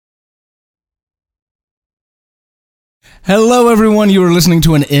Hello, everyone. You are listening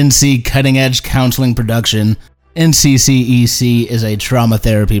to an NC Cutting Edge Counseling production. NCCEC is a trauma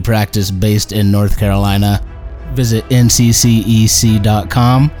therapy practice based in North Carolina. Visit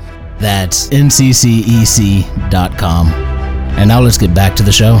nccec.com. That's nccec.com. And now let's get back to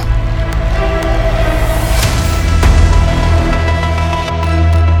the show.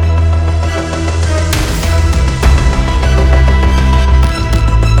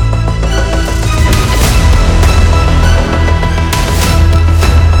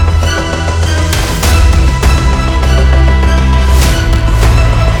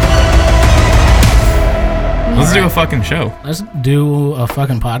 Let's do a fucking show. Let's do a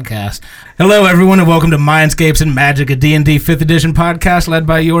fucking podcast. Hello, everyone, and welcome to Mindscapes and Magic, a D&D 5th edition podcast led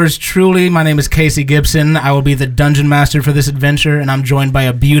by yours truly. My name is Casey Gibson. I will be the dungeon master for this adventure, and I'm joined by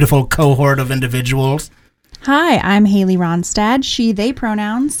a beautiful cohort of individuals. Hi, I'm Haley Ronstad, she, they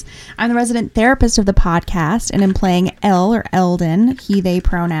pronouns. I'm the resident therapist of the podcast, and I'm playing El or Eldon, he, they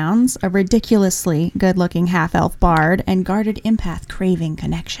pronouns, a ridiculously good-looking half-elf bard and guarded empath craving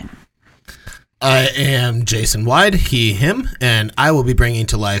connection. I am Jason Wyde, he, him, and I will be bringing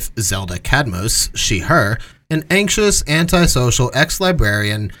to life Zelda Cadmos, she, her, an anxious, antisocial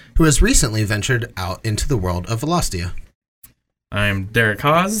ex-librarian who has recently ventured out into the world of Velostia. I'm Derek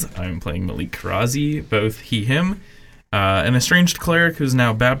Hawes. I'm playing Malik Karazi, both he, him, an estranged cleric who's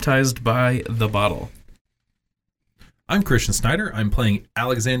now baptized by the bottle. I'm Christian Snyder. I'm playing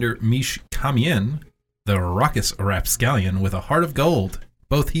Alexander Mish Kamien, the raucous rapscallion with a heart of gold.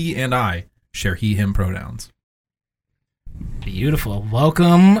 Both he and I share he, him pronouns. Beautiful.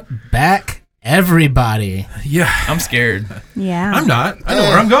 Welcome back, everybody. Yeah. I'm scared. Yeah. I'm not. I know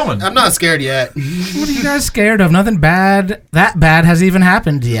where I'm going. I'm not scared yet. What are you guys scared of? Nothing bad, that bad has even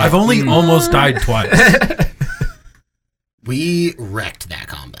happened yet. I've only almost died twice. We wrecked that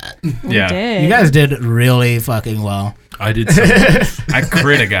combat. We Yeah. did. You guys did really fucking well. I did so much. I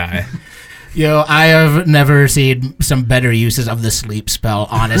crit a guy. Yo, I have never seen some better uses of the sleep spell,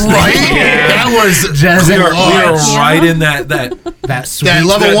 honestly. Right? Yeah. That was Just We are Yeah. right in that sweet. that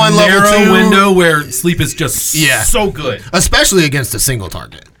level 1, level narrow 2 window where sleep is just Yeah. so good. especially against a single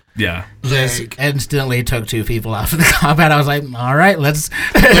target. Yeah. Just instantly took 2 people out of the combat. I was like, all right, let's...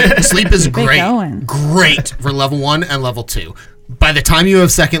 Sleep is great. going. Great for level 1 and level 2. By the time you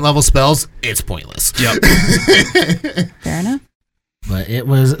have second level spells, it's pointless. Yep. Fair enough. But it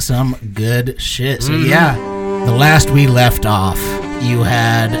was some good shit. So yeah, the last we left off, you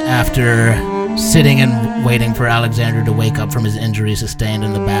had, after sitting and waiting for Alexander to wake up from his injury sustained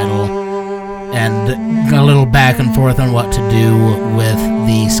in the battle, and a little back and forth on what to do with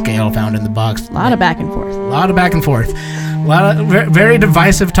the scale found in the box. A lot of back and forth. A lot of back and forth. A lot of very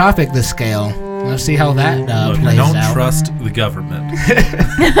divisive topic, this scale. Let's see how that Look, plays don't out. trust the government.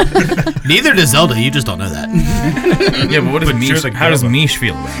 Neither does Zelda, you just don't know that. Yeah, but what does But you're Mish, the how does government. Mish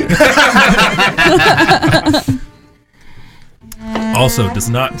feel about it? Also does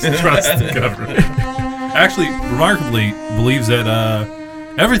not trust the government. Actually, remarkably, believes that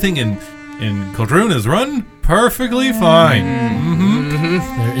everything in Caldroon is run perfectly fine.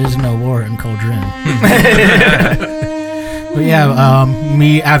 There is no war in Cauldron. But yeah,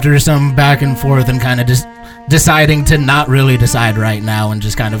 me, after some back and forth and kind of just deciding to not really decide right now and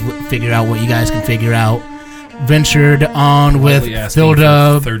just kind of figure out what you guys can figure out, ventured on with Only asking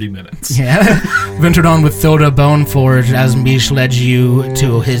Thilda. for 30 minutes. Yeah, ventured on with Thilda Boneforge as Mish led you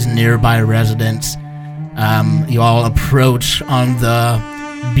to his nearby residence. You all approach on the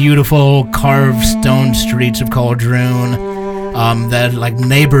beautiful carved stone streets of Cauldron. That like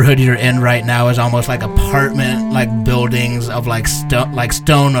neighborhood you're in right now is almost like apartment like buildings of like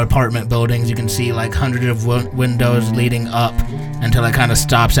stone apartment buildings. You can see like hundreds of windows leading up until it kind of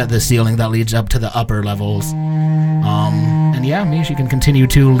stops at the ceiling that leads up to the upper levels. And yeah, Mish, you can continue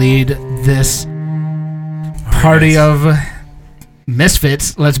to lead this party of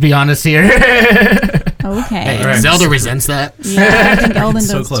misfits. Let's be honest here. Okay. Hey, Zelda resents that. Yeah, I think Eldon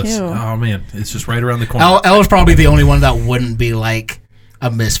So does close. too. Oh man, it's just right around the corner. El's probably the only one that wouldn't be like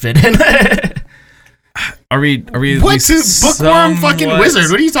a misfit. Are we at What's least a bookworm fucking somewhat- wizard?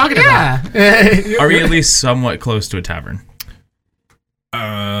 What are you talking about? Are we at least somewhat close to a tavern?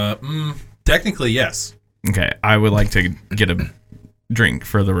 Technically, yes. Okay, I would like to get a drink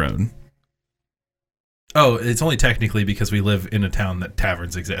for the road. Oh, it's only technically because we live in a town that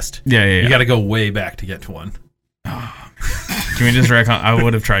taverns exist. Yeah. You got to go way back to get to one. Can we just recon? I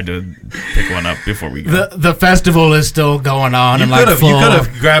would have tried to pick one up before we go. the festival is still going on, You and could like have full,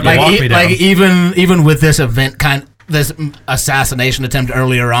 grabbed and like, walked me down. like even with this event kind this assassination attempt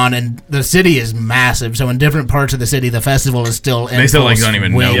earlier on, and the city is massive. So in different parts of the city, the festival is still in They still full like don't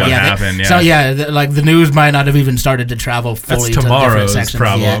even know swing. what Yeah, happened. Yeah. So like the news might not have even started to travel fully That's to different tomorrow's sections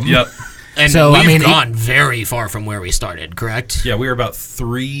problem. yet. Yep. And So, we've I mean, gone very far from where we started, correct? Yeah, we were about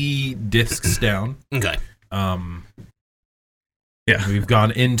 3 discs down. Okay. Yeah. We've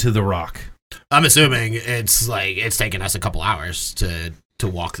gone into the rock. I'm assuming it's taken us a couple hours to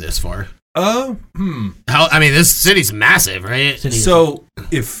walk this far. How? I mean, this city's massive, right? So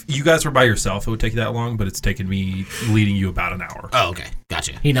if you guys were by yourself, it would take you that long, but it's taken me leading you about an hour. Oh, okay,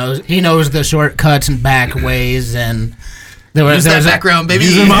 gotcha. He knows the shortcuts and back ways, and Use that background, baby.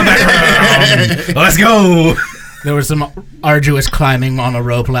 Using my background. Let's go. There was some arduous climbing on a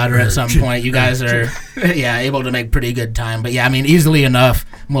rope ladder at some point. You guys are, able to make pretty good time. But yeah, I mean, easily enough,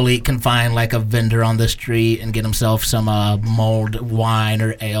 Malik can find like a vendor on the street and get himself some mulled wine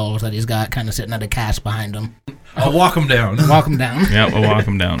or ale that he's got kind of sitting at a cask behind him. I'll walk him down. Walk him down. Yeah, we'll walk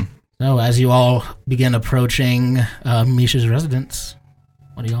him down. So as you all begin approaching Misha's residence,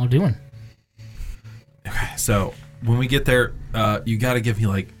 what are y'all doing? So when we get there, you got to give me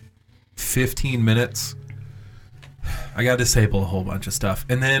like 15 minutes. I got to disable a whole bunch of stuff.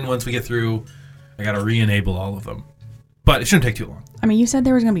 And then once we get through, I got to re-enable all of them. But it shouldn't take too long. I mean, you said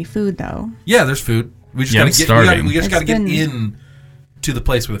there was going to be food, though. Yeah, there's food. We just Yeah, got I'm to get starving. we just got to get It's been- in to the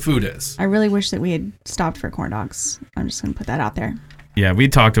place where the food is. I really wish that we had stopped for corn dogs. I'm just going to put that out there. Yeah, we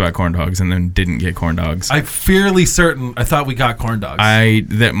talked about corn dogs and then didn't get corn dogs. I'm fairly certain I thought we got corn dogs.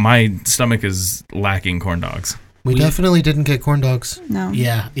 That my stomach is lacking corn dogs. We definitely didn't get corn dogs. No.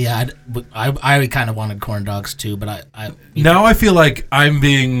 Yeah. I kind of wanted corn dogs too, but Now I feel like I'm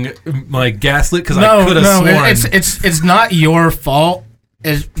being like gaslit because I could have sworn. It's not your fault.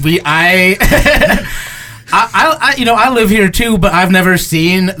 I live here too, but I've never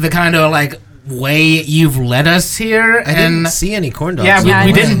seen the kind of like way you've led us here. I didn't see any corn dogs. Yeah, Yeah,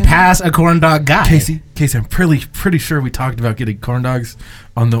 we I didn't didn't. pass a corn dog guy. Casey, I'm pretty sure we talked about getting corn dogs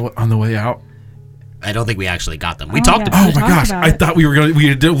on the way out. I don't think we actually got them. We Oh, talked yeah. about Oh We my talked gosh! about I it. thought we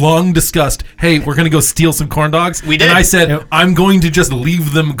had long discussed. Hey, we're gonna go steal some corn dogs. We did. And I said Yep. I'm going to just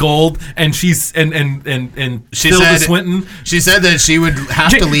leave them gold. And she's and She Tilda said- Swinton. She said that she would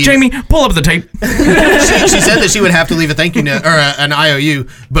have to leave. Jamie, pull up the tape. She said that she would have to leave a thank you note or an IOU,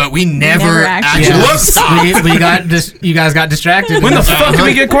 but we never Never actually- actually. Yeah. stopped. we got you guys got distracted. When the fuck did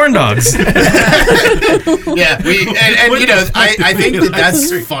we get corn dogs? Yeah, and you know, I think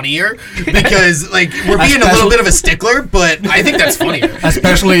that's funnier because like we're being a little bit of a stickler, but I think that's funnier.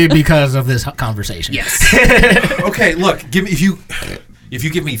 Especially because of this conversation. Yes. Okay, look, if you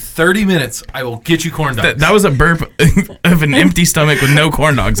give me 30 minutes, I will get you corn dogs. That was a burp of an empty stomach with no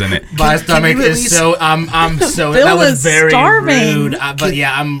corn dogs in it. My stomach you at is least- so I'm so Phil that was is very starving. rude. But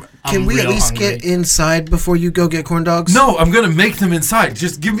yeah, I'm Can we at real least hungry. get inside before you go get corn dogs? No, I'm gonna make them inside.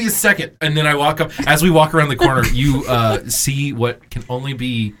 Just give me a second, and then I walk up. As we walk around the corner, you see what can only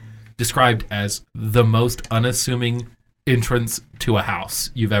be described as the most unassuming entrance to a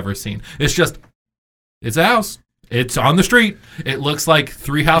house you've ever seen. It's a house. It's on the street. It looks like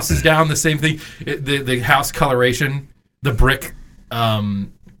 3 houses down. The same thing. The house coloration, the brick,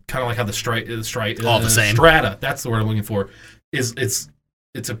 kind of like how the All the same. strata. That's the word I'm looking for.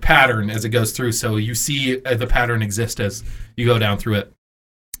 It's a pattern as it goes through. So you see the pattern exist as you go down through it.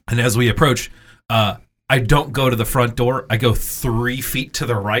 And as we approach, I don't go to the front door. I go 3 feet to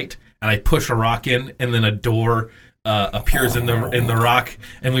the right, and I push a rock in, and then a door appears in the rock,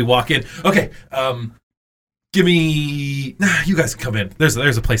 and we walk in. Okay, give me. You guys can come in.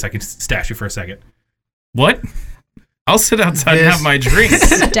 There's a place I can stash you for a second. What? I'll sit outside and This- have my drink.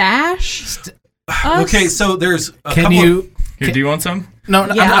 Stash? Us? Okay, so there's a Can couple you? Here, do you want some? No,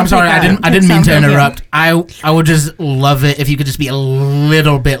 Yeah, I'm I'll sorry. take I that. didn't mean to Sounds good. interrupt. I would just love it if you could just be a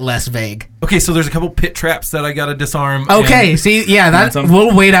little bit less vague. Okay, so there's a couple pit traps that I gotta disarm. Okay. See, yeah, that some?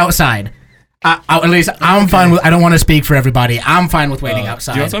 we'll wait outside. At least I'm fine with. I don't want to speak for everybody. I'm fine with waiting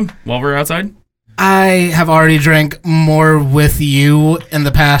outside. Do you want some while we're outside? I have already drank more with you in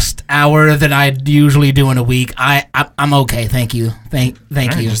the past hour than I usually do in a week. I'm okay. Thank you. Thank All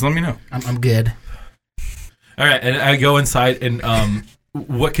right, you. just let me know. I'm good. All right, and I go inside, and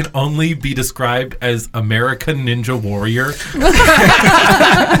what can only be described as American Ninja Warrior.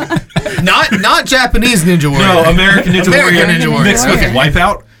 Not Japanese Ninja Warrior. No, American Ninja American Warrior Ninja Warrior. mixed with Okay.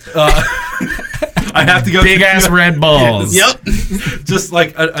 Wipeout. I have to go Big ass red balls. Yep. Just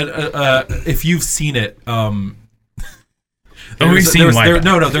like if you've seen it. we've seen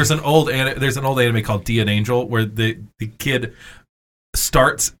Wipeout. There's an old anime called Dia and Angel where the kid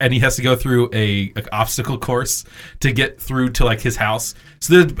starts and he has to go through a obstacle course to get through to like his house.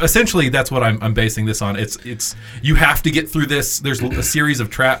 So essentially that's what I'm basing this on. It's you have to get through this. There's a series of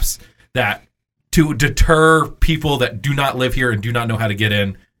traps that to deter people that do not live here and do not know how to get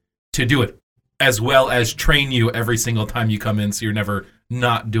in to do it, as well as train you every single time you come in, so you're never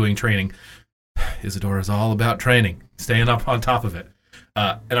not doing training. Isadora is all about training, staying up on top of it.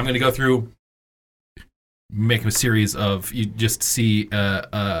 And I'm going to go through, make a series of, you just see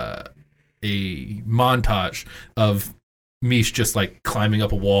a montage of Mish just like climbing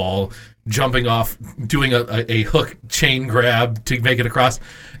up a wall, jumping off, doing a hook chain grab to make it across,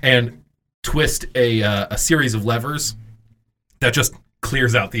 and twist a series of levers that just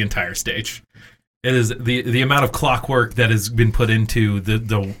clears out the entire stage. It is the amount of clockwork that has been put into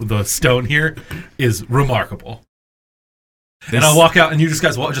the stone here is remarkable. And I'll walk out, and you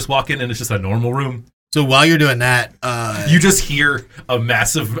guys just walk in, and it's just a normal room. So while you're doing that, You just hear a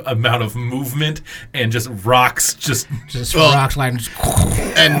massive amount of movement and just rocks rocks like.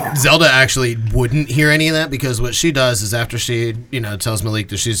 and Zelda actually wouldn't hear any of that, because what she does is after she, tells Malik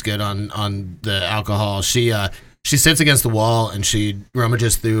that she's good on the alcohol, she sits against the wall and she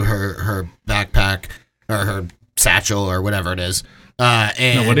rummages through her backpack or her satchel or whatever it is.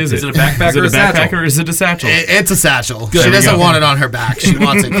 And No, what is it? Is it a backpack Is it or a a satchel? backpack or is it a satchel? it's a satchel. Good. She There we doesn't go. want it on her back. She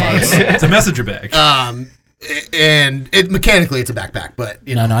wants it close. It's a messenger bag. And it mechanically it's a backpack, but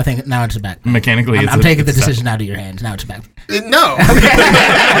No, I think now it's a back. Mechanically, I'm taking the decision out of your hands. Now it's a back. no.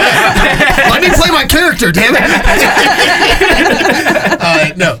 Let me play my character, damn it.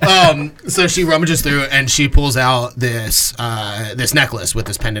 No. So she rummages through and she pulls out this necklace with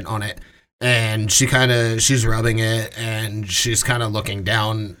this pendant on it, and she's rubbing it and she's kind of looking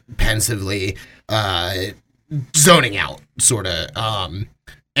down pensively, zoning out, sort of.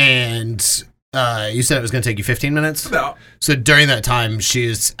 And you said it was going to take you 15 minutes? No. So during that time,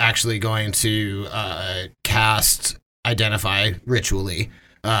 she's actually going to cast Identify ritually,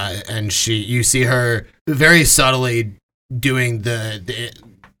 and you see her very subtly doing the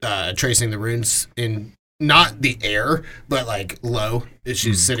tracing the runes in not the air, but like low.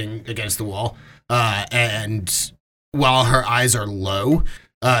 She's sitting against the wall, and while her eyes are low,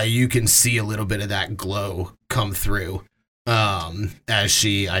 you can see a little bit of that glow come through as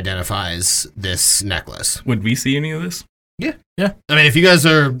she identifies this necklace. Would we see any of this? Yeah. I mean, if you guys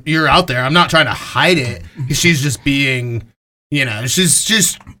you're out there, I'm not trying to hide it. She's just being,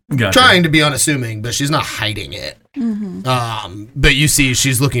 she's Gotcha. trying to be unassuming, but she's not hiding it. But you see,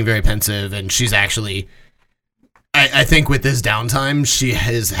 she's looking very pensive, and she's actually, I think with this downtime, she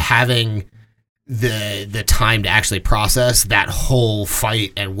is having the time to actually process that whole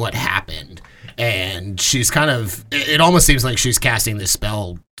fight and what happened. And she's kind of, it almost seems like she's casting this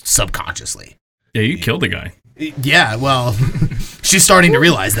spell subconsciously. Yeah, you killed a guy. Yeah, well, she's starting to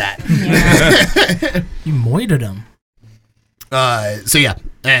realize that. Yeah. You moited him. So yeah,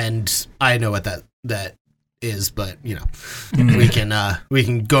 and I know what that is, but we can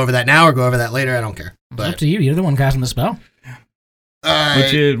go over that now or go over that later. I don't care. It's up But to you. You're the one casting the spell.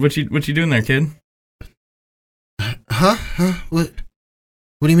 What you doing there, kid? huh? What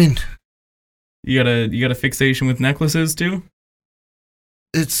do you mean? You got a fixation with necklaces too?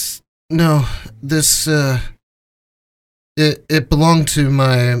 It's no. This it belonged to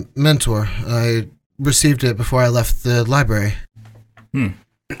my mentor. I received it before I left the library.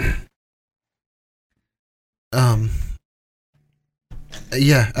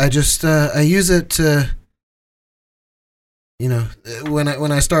 Yeah, I just I use it to,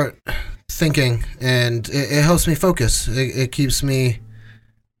 when I start thinking, and it helps me focus. It keeps me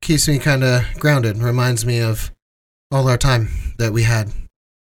kind of grounded. Reminds me of all our time that we had.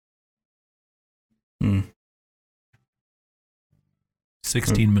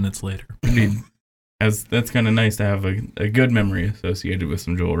 16 minutes later. That's kind of nice to have a good memory associated with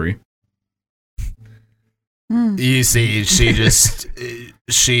some jewelry. You see, she just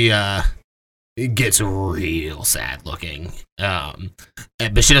she gets real sad looking,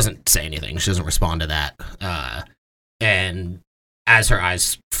 but she doesn't say anything. She doesn't respond to that. And as her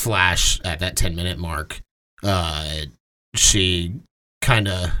eyes flash at that 10-minute mark, she kind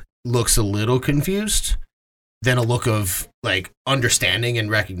of looks a little confused. Then a look of like understanding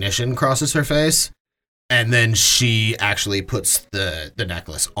and recognition crosses her face, and then she actually puts the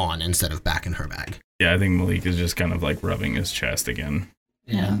necklace on instead of back in her bag. Yeah, I think Malik is just kind of like rubbing his chest again.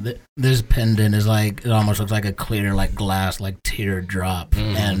 Yeah, this pendant is like, it almost looks like a clear, like glass, like teardrop,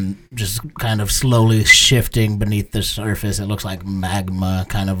 and just kind of slowly shifting beneath the surface. It looks like magma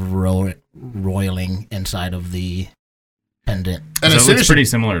kind of roiling inside of the pendant. And So as it soon looks as pretty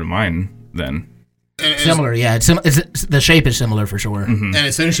similar to mine then. Similar, yeah. It's the shape is similar for sure. And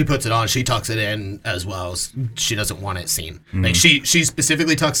as soon as she puts it on, she tucks it in as well. She doesn't want it seen. Like she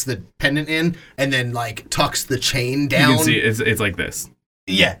specifically tucks the pendant in and then like tucks the chain down. You can see it's like this.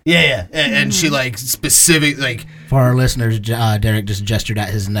 Yeah. And she like specific like For our listeners, Derek just gestured at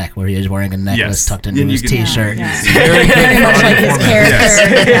his neck where he is wearing a necklace tucked into And you his can- t-shirt. Yeah. Very Much like his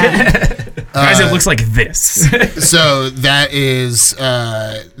character. Yeah. Guys, it looks like this. so that is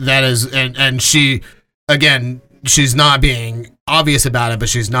and she again she's not being obvious about it, but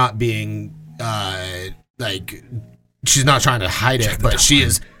she's not being like she's not trying to hide it, but she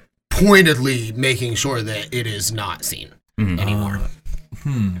is pointedly making sure that it is not seen anymore.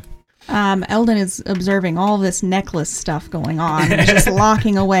 Eldon is observing all this necklace stuff going on. He's just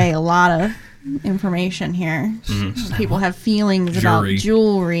locking away a lot of information here. People have feelings about Jewelry.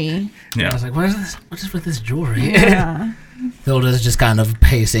 jewelry. I Yeah. was like, what is with this jewelry? Yeah. Hilda's just kind of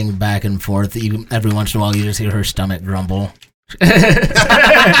pacing back and forth. Every once in a while, you just hear her stomach grumble.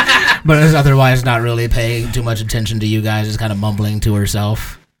 But is otherwise not really paying too much attention to you guys, just kind of mumbling to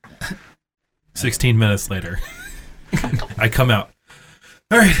herself. 16 minutes later, I come out.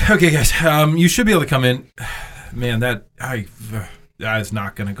 All right, okay, guys. You should be able to come in. Man, that is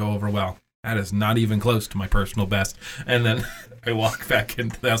not going to go over well. That is not even close to my personal best. And then I walk back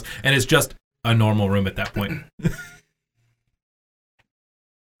into the house, and it's just a normal room at that point.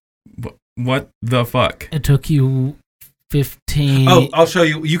 What the fuck? It took you 15... Oh, I'll show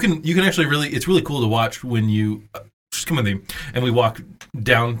you. You can actually it's really cool to watch when you just come with me and we walk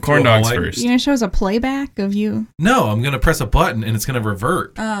down to Corn a dogs hallway. first. You gonna show us a playback of you? No, I'm gonna press a button and it's gonna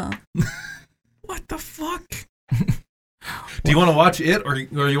revert. Oh. What the fuck? Do you want to watch it or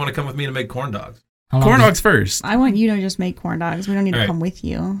you want to come with me to make corn dogs? How long Corn does- dogs first. I want you to just make corn dogs. We don't need to All right. come with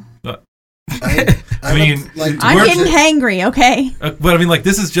you. I mean, would like to I'm We're- getting hangry, okay? But I mean, like,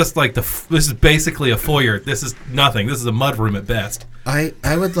 this is just like this is basically a foyer. This is nothing. This is a mud room at best. I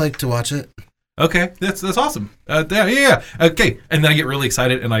would like to watch it. Okay, that's awesome. Yeah. Okay, and then I get really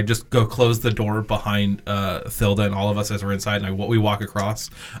excited and I just go close the door behind Thilda and all of us as we're inside, and we walk across.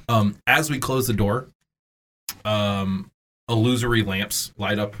 As we close the door, illusory lamps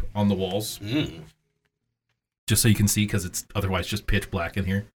light up on the walls, just so you can see because it's otherwise just pitch black in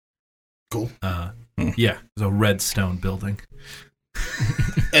here. Cool. Yeah, it's a red stone building.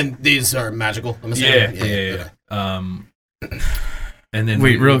 And these are magical, I'm assuming? Yeah. And then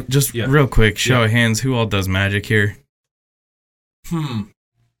Wait, real quick, show Yeah. of hands. Who all does magic here?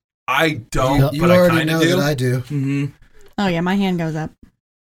 I don't, You but I already kind know of do. that I do. Mm-hmm. Oh yeah, my hand goes up.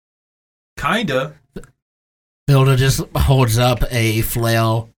 Kinda. Hilda just holds up a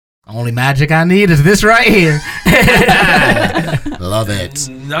flail. Only magic I need is this right here. Love it.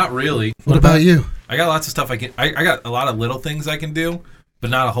 Not really. What about you? I got lots of stuff I can. I got a lot of little things I can do, but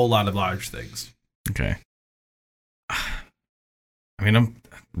not a whole lot of large things. Okay. I mean, I'm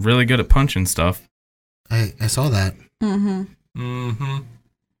really good at punching stuff. I saw that. Mm-hmm. Mm-hmm.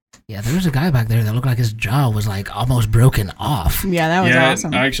 Yeah, there was a guy back there that looked like his jaw was like almost broken off. Yeah, that was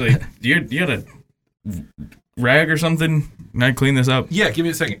awesome. Actually, you had a rag or something? Can I clean this up? Yeah, give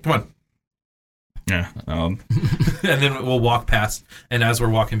me a second. Come on. Yeah. And then we'll walk past. And as we're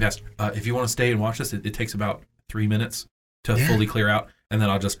walking past, if you want to stay and watch this, it takes about 3 minutes to fully clear out. And then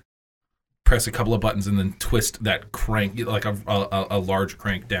I'll just press a couple of buttons and then twist that crank, like a large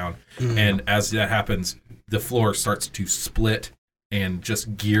crank down. And as that happens, the floor starts to split and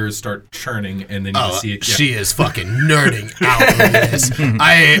just gears start churning. And then you can see it. Yeah. She is fucking nerding out over this.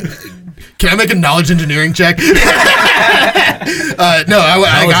 Can I make a knowledge engineering check? No, I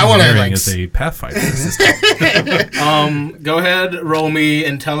want to Engineering like. is a Pathfinder system. Go ahead, roll me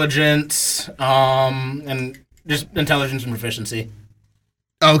intelligence, and just intelligence and proficiency.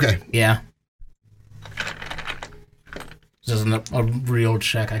 Okay. Yeah. This isn't a real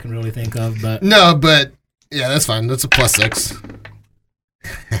check I can really think of, but No, but yeah, that's fine. That's a +6.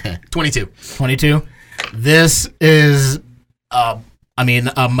 22. 22. This is, a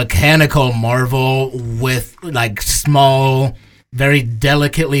mechanical marvel with like small, very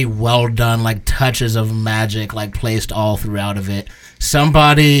delicately well done, like touches of magic, like placed all throughout of it.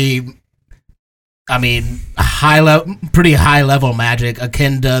 Somebody, pretty high level magic,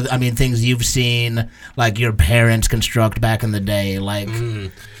 akin to, things you've seen, like your parents construct back in the day, like.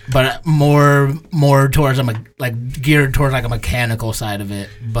 But more towards geared towards like a mechanical side of it,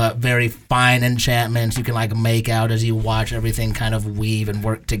 but very fine enchantments you can like make out as you watch everything kind of weave and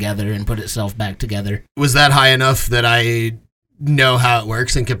work together and put itself back together. Was that high enough that I know how it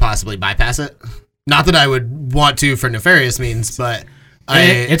works and could possibly bypass it? Not that I would want to for nefarious means, but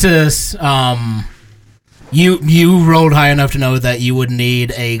It's a You rolled high enough to know that you would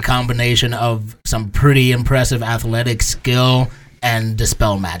need a combination of some pretty impressive athletic skill and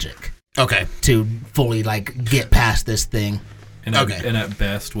dispel magic Okay. to fully get past this thing. And Okay. and at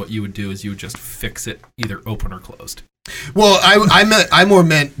best, what you would do is you would just fix it either open or closed. Well, I more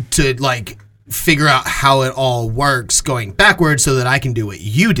meant to figure out how it all works going backwards so that I can do what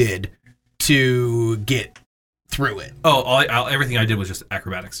you did to get through it. Oh, everything I did was just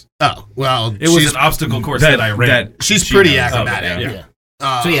acrobatics. Oh, well, It was an obstacle course that I ran. she's she pretty knows. acrobatic.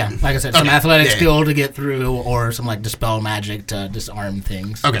 yeah. So yeah, like I said, some athletic yeah. skill to get through, or some dispel magic to disarm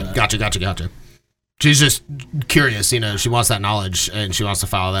things. Okay, gotcha. She's just curious, she wants that knowledge and she wants to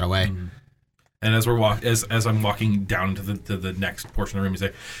file that away. And as we're as I'm walking down to the next portion of the room, you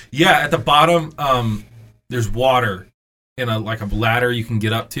say, "Yeah, at the bottom, there's water and a ladder you can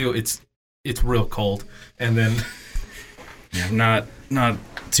get up to. It's real cold." And then Yeah, I'm not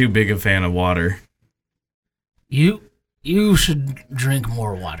too big a fan of water. You should drink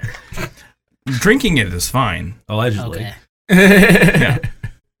more water. Drinking it is fine. allegedly, Okay. Yeah,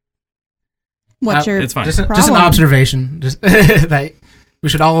 What's your it's fine. Just an problem? observation. Just that we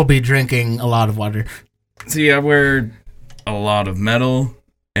should all be drinking a lot of water. See, I wear a lot of metal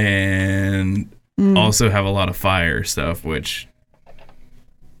and also have a lot of fire stuff, which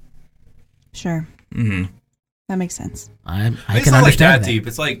Sure. mhm. That makes sense. I it's can not like understand that deep.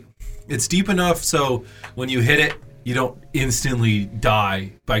 It's deep enough so when you hit it, you don't instantly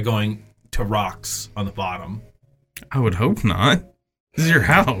die by going to rocks on the bottom. I would hope not. This is your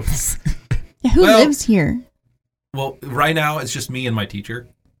house. Yeah, who Well- lives here? Well, right now it's just me and my teacher.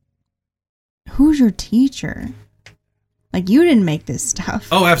 Who's your teacher? You didn't make this stuff.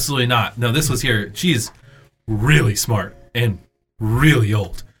 Oh, absolutely not. No, this was here. She's really smart and really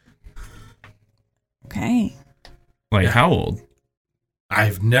old. Okay. Like, how old?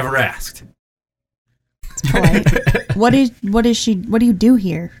 I've never asked. It's polite. What is she? What do you do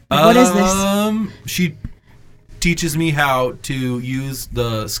here? What is this? She teaches me how to use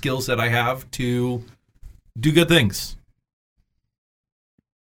the skills that I have to do good things.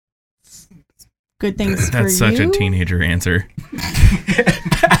 Good things for That's such you? a teenager answer.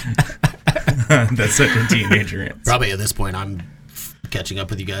 That's such a teenager answer. Probably at this point, I'm catching up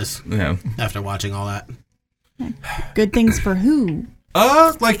with you guys Yeah. after watching all that. Good things for who?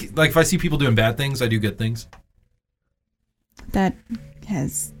 Like if I see people doing bad things, I do good things. I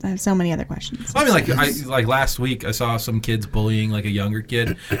have so many other questions. I mean, like last week, I saw some kids bullying a younger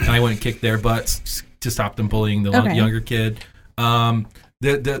kid, and I went and kicked their butts to stop them bullying the Okay. younger kid.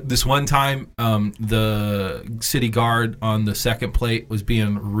 This one time, the city guard on the second plate was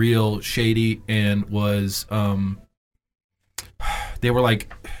being real shady and was they were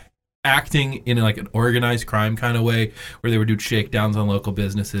acting in an organized crime kind of way where they would do shakedowns on local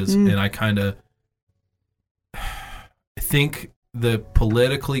businesses, and I think the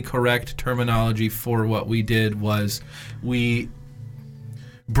politically correct terminology for what we did was we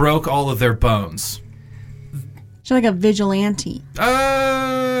broke all of their bones. She's like a vigilante.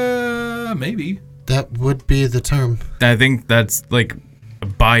 Maybe. That would be the term. I think that's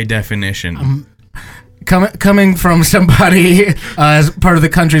by definition. Coming from somebody as part of the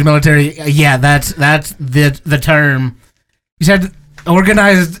country's military, yeah, that's the term. You said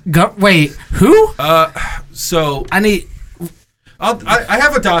organized. Wait, who? So I need. I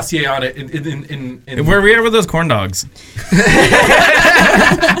have a dossier on it. In Where are we at with those corn dogs?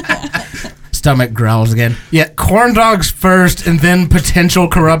 Stomach growls again. Yeah, corn dogs first, and then potential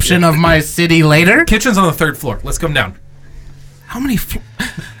corruption of my city later. kitchen's on the third floor. Let's come down. How many?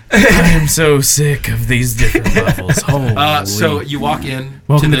 I am so sick of these different levels. Holy. So you walk in.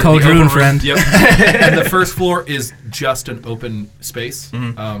 Welcome to Cold the open Ruin, room. friend. Yep. And the first floor is just an open space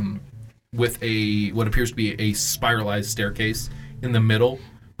with what appears to be a spiralized staircase in the middle,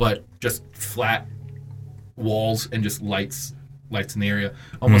 but just flat walls and just lights in the area,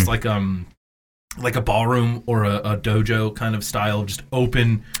 almost like a ballroom or a dojo kind of style, just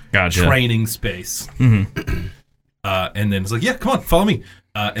open Gotcha. training space. Mhm. And then it's yeah, come on, follow me.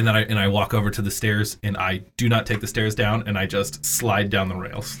 And then I walk over to the stairs, and I do not take the stairs down, and I just slide down the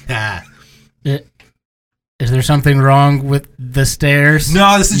rails. Ah. Is there something wrong with the stairs?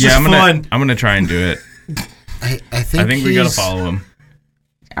 No, this is just fun. I'm gonna try and do it. I think We gotta follow him.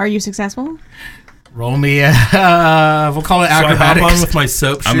 Are you successul? Roll me. We'll call it So I hop acrobatics. on with my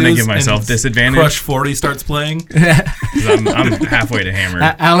soap shoes. I'm gonna give myself and disadvantage. Crush 40 starts playing. 'Cause I'm halfway to hammer.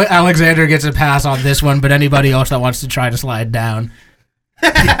 Alexander gets a pass on this one, but anybody else that wants to try to slide down, You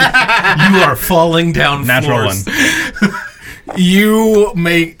are falling down Natural floors. one. you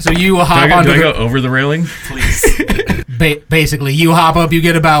hop Do onto I go over the railing? Please. basically you hop up. You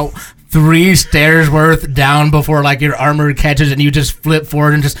get about 3 stairs worth down before like your armor catches, and you just flip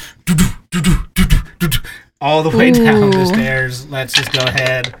forward and just all the way down the Ooh. stairs. Let's just go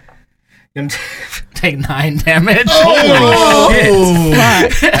ahead and take 9 damage. Oh, I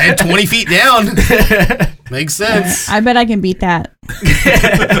had 20 feet down. Makes sense. I bet I can beat that.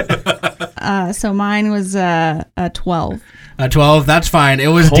 So mine was a 12. 12, that's fine. It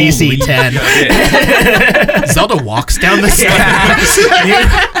was DC 10. Zelda walks down the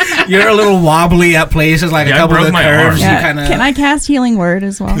stairs. You're a little wobbly at places, like Yeah, a I couple of broke the my curves. arm. You kinda, Can I cast Healing Word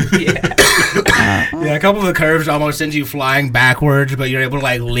as well? Yeah, a couple of the curves almost send you flying backwards, but you're able to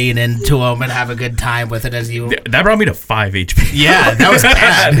like lean into them and have a good time with it as you. That brought me to 5 HP. Yeah, that was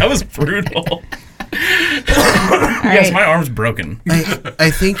bad. That was brutal. All Yes, right. my arm's broken.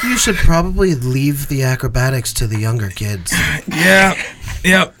 I think you should probably leave the acrobatics to the younger kids. Yeah.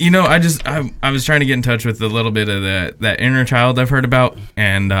 You know, I was trying to get in touch with a little bit of that inner child I've heard about,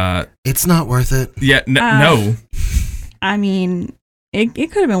 and It's not worth it. yeah, no, I mean, it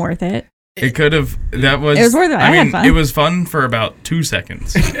could have been worth it. it could have. That was. It was worth it. I had mean, fun. it was fun for about 2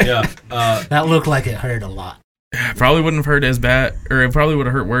 seconds. Yeah. That looked like it hurt a lot. Probably wouldn't have hurt as bad, or it probably would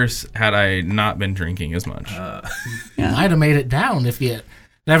have hurt worse had I not been drinking as much. You might have made it down if you.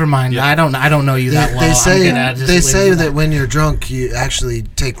 Never mind. I don't know you that well. They say I'm gonna just they leave say it that when you're drunk, you actually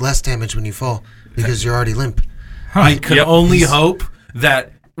take less damage when you fall because you're already limp. I can Yep. only hope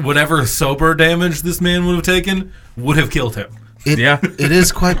that whatever sober damage this man would have taken would have killed him. Yeah. It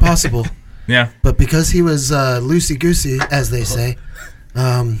is quite possible. Yeah. But because he was loosey goosey, as they say,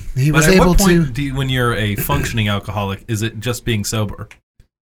 he was But at able what point to. do you, when you're a functioning alcoholic, is it just being sober?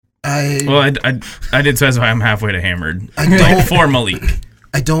 Well, I did specify I'm halfway to hammered. I don't- Like for Malik.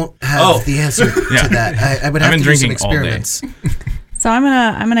 I don't have the answer Yeah. to that. I would I've have been to do some drinking all day. experiments. So I'm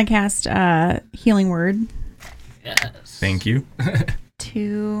gonna cast Healing Word Thank you.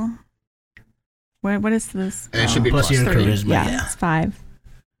 to. What is this? It should be plus plus your 3. charisma. Yeah, it's 5.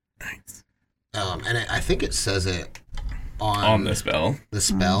 And I think it says it On the spell. the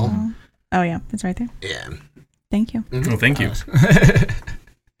spell. Oh yeah, it's right there. Yeah. Thank you. Oh, thank you.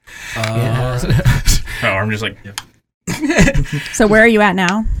 Oh, I'm just like So where are you at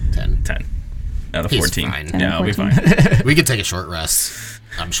now? 10. 10 out of He's 14. fine. 10 Yeah, out I'll of be 14. fine. We could take a short rest,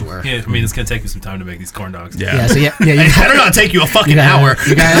 I'm sure. Yeah, I mean, it's gonna take me some time to make these corn dogs. Yeah. Yeah. So yeah. You, I don't know. It'll take you a fucking hour.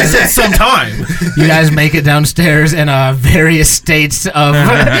 You I guys. said some time. You guys make it downstairs in various states of.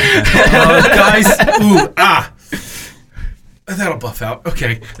 Guys, ooh, that'll buff out.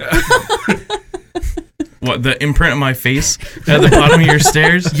 Okay. What, the imprint of my face at the bottom of your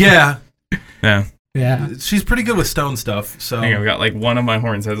stairs? Yeah, Yeah. Yeah. she's pretty good with stone stuff. So I think I've got like one of my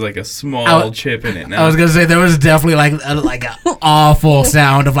horns has like a small I- chip in it now. I was gonna say there was definitely like an awful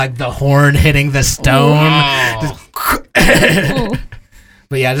sound of like the horn hitting the stone. Oh.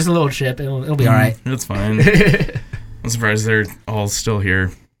 But yeah, just a little chip. It'll be all right. It's fine. I'm surprised they're all still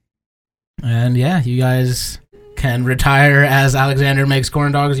here. And yeah, you guys can retire as Alexander makes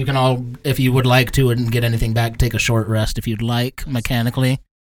corn dogs. You can all, if you would like to, and get anything back, take a short rest if you'd like mechanically.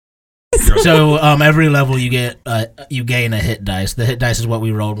 So every level you get, you gain a hit dice. The hit dice is what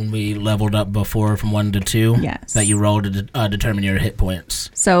we rolled when we leveled up before from 1 to 2. Yes. That you roll to determine your hit points.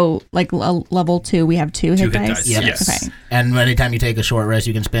 So like level 2, we have 2 hit dice. Yep. Yes. Okay. And anytime you take a short rest,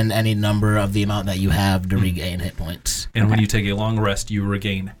 you can spend any number of the amount that you have to regain hit points. And when you take a long rest, you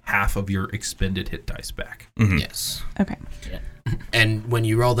regain half of your expended hit dice back. Yes. Okay. And when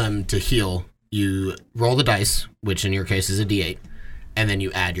you roll them to heal, you roll the dice, which in your case is a d8, and then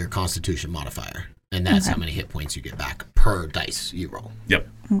you add your constitution modifier. And that's how many hit points you get back per dice you roll. Yep.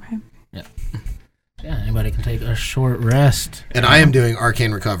 Okay. Yeah, anybody can take a short rest. And I am doing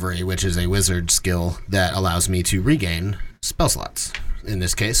Arcane Recovery, which is a wizard skill that allows me to regain spell slots. In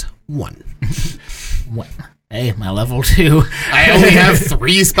this case, 1. What? Hey, my level 2. I only have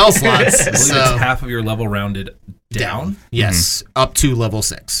 3 spell slots. I believe So it's half of your level rounded down. Yes, up to level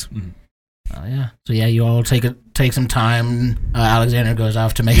 6. Oh yeah. So yeah, you all take some time. Alexander goes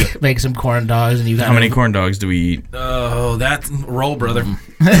off to make some corn dogs, and you got How many corn dogs do we eat? Oh, that's roll, brother.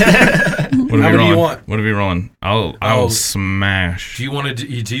 What are How we many rolling? you want? What are we rolling? I'll smash. Do you want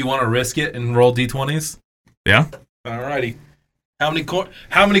to risk it and roll d20s? Yeah. Alrighty. How many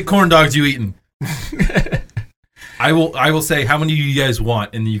corn dogs you eating? I will say how many you guys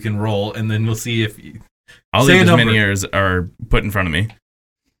want, and you can roll, and then we'll see if. I'll Say eat a as number. many as are put in front of me.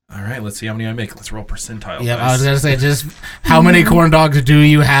 All right, let's see how many I make. Let's roll percentile. Yeah, dice. I was gonna say, just how many corn dogs do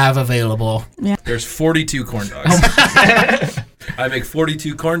you have available? There's 42 corn dogs. I make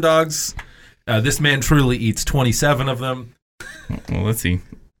 42 corn dogs. This man truly eats 27 of them. Well, let's see.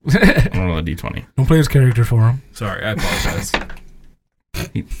 I'll roll a d20. Don't play his character for him. Sorry, I apologize.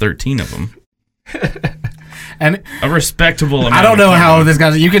 Eat 13 of them. And A respectable amount. I don't know of corn how dogs. this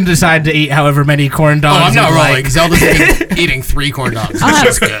goes. You can decide to eat however many corn Oh, dogs I'm not you rolling. like. Zelda's eating 3 corn dogs. I'll Which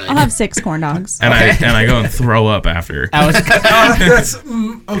is have, good. I'll have 6 corn dogs. And I go and throw up after. That's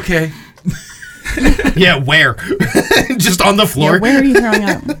okay. Yeah, where? Just on the Yeah, floor? where are you throwing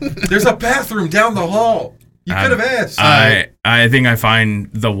up? There's a bathroom down the hall. You could have asked. I think I find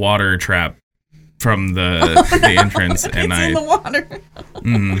the water trap from the entrance, and It's in the water.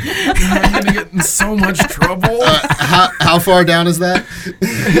 mm, I'm gonna get in so much trouble. How far down is that?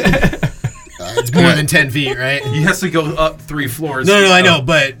 It's more than 10 feet, right? He has to go up 3 floors. No, I know,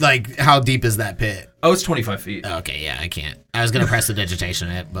 but like, how deep is that pit? Oh, it's 25 feet. Okay, yeah, I can't. I was gonna press the digitation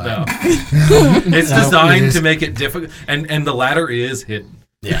on it, but No. It's No, it designed is- to make it difficult, and the ladder is hidden.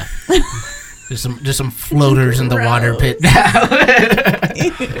 yeah. Just some floaters in the water pit.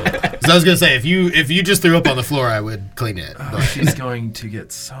 So I was gonna say, if you just threw up on the floor, I would clean it. Oh, But she's going to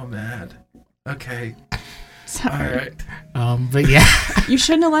get so mad. Okay. All Sorry. right. But yeah. You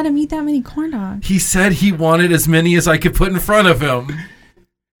shouldn't have let him eat that many corn dogs. He said he wanted as many as I could put in front of him.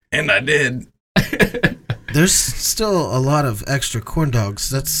 and I did. there's still a lot of extra corn dogs.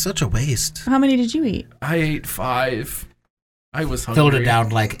 That's such a waste. How many did you eat? I ate 5. I was hungry. Filled it down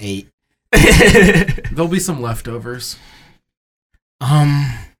to like 8. There'll be some leftovers. All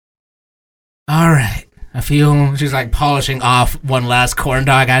right. I feel she's like polishing off one last corn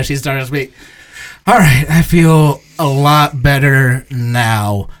dog as she starts to speak. All right. I feel a lot better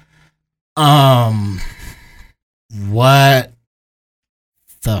now. What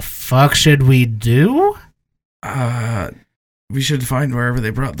the fuck should we do? We should find wherever they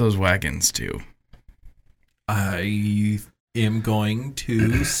brought those wagons to. I am going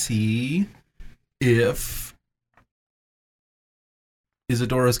to see if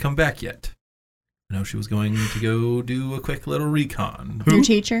Isadora's come back yet. I know she was going to go do a quick little recon. Your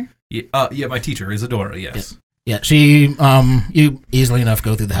teacher? Yeah, my teacher, Isadora, yes. Yeah, she you easily enough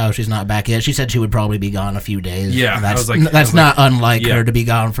go through the house. She's not back yet. She said she would probably be gone a few days. Yeah, And I that's was like- that's not unlike yeah. her to be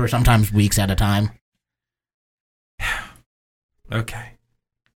gone for sometimes weeks at a time. Okay.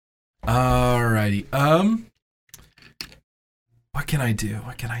 Alrighty. What can I do?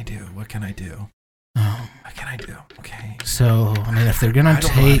 Oh. Okay. So I mean, if they're gonna I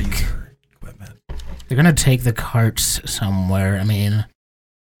don't know how to take use her equipment. they're gonna take the carts somewhere. I mean,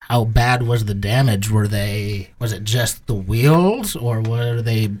 how bad was the damage? Was it just the wheels, or were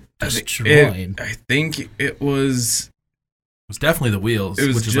they destroyed? I think it was. It was definitely the wheels. It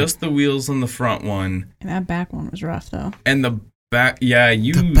was which is just the wheels on the front one, And that back one was rough, though. and the back. Yeah,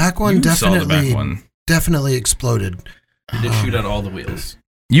 you. The back one you saw the back definitely- one. Definitely exploded. like, he did shoot at all the wheels.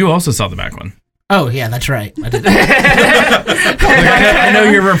 You also saw the back one. Oh yeah, that's right. I did. I know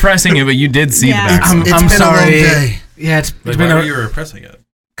you're repressing it, but you did see Yeah. the back one. It's I'm been sorry. a long day. Yeah, it's Like, been why were you repressing it?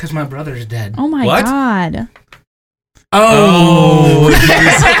 because my brother's dead. Oh my What? God. Oh,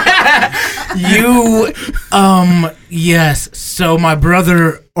 you, yes. So my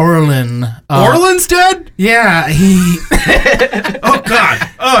brother Orlin. Orland's dead? Yeah, he. Oh, God.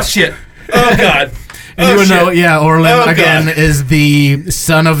 Oh, shit. Oh, God. And you would know, yeah, Orlin again is the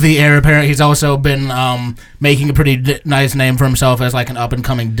son of the heir apparent. He's also been making a pretty nice name for himself as like an up and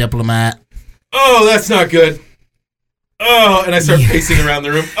coming diplomat. Oh, that's not good. Oh, and I start pacing around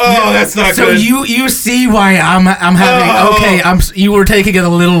the room. Oh, that's not So good. you see why I'm having Oh. okay. You were taking it a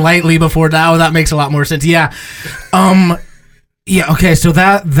little lightly before now. That makes a lot more sense. Yeah, yeah. Okay, so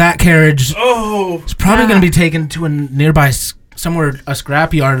that carriage Oh. is probably going to be taken to a nearby somewhere, a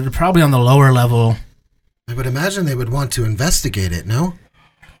scrapyard, probably on the lower level. I would imagine they would want to investigate it, no?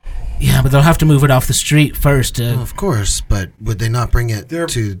 Yeah, but they'll have to move it off the street first. Well, of course, but would they not bring it They're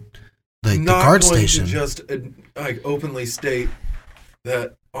to like the not guard going station? to just like openly state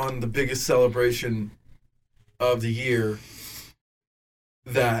that on the biggest celebration of the year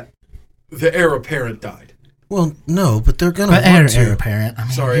that the heir apparent died. Well, no, but they're gonna But want to. heir apparent. I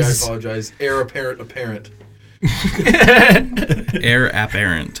mean, Sorry, I he's- apologize. Heir apparent. Heir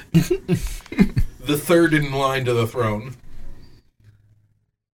apparent. The third in line to the throne.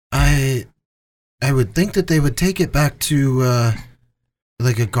 I would think that they would take it back to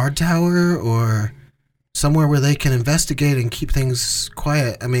like a guard tower or somewhere where they can investigate and keep things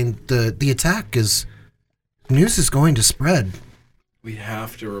quiet. I mean, the attack is news is going to spread. We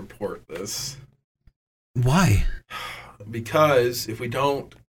have to report this. Why? Because if we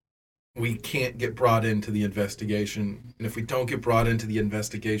don't, we can't get brought into the investigation. And if we don't get brought into the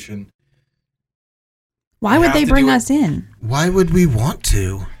investigation, Why We would have they to bring do it. us in? Why would we want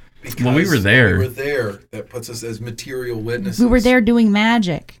to? because Well, we were there. We were there. That puts us as material witnesses. We were there doing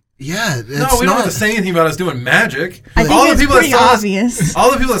magic. Yeah, it's No, we don't have to say anything about us doing magic. I think all the it's people that pretty saw obvious. us,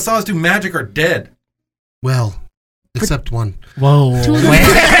 all the people that saw us do magic are dead. Well, except one. Whoa. Wait.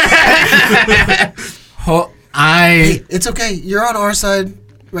 Hey, it's okay. You're on our side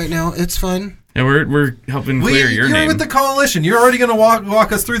right now. It's fine. Yeah, we're helping clear your you're name. with the coalition. You're already going to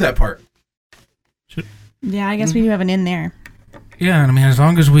walk us through that part. Yeah, I guess we do have an in there. Yeah, I mean, as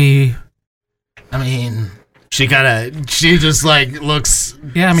long as we, I mean, She just like looks.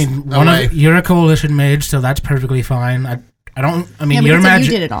 yeah, I mean, Away. you're a coalition mage, so that's perfectly fine. I mean, Yeah, your because magic.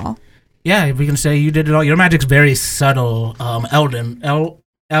 you did it all. Yeah, we can say you did it all. Your magic's very subtle. Eldon, L,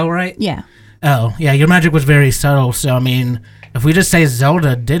 right? Yeah. Oh, yeah, your magic was very subtle. So I mean, if we just say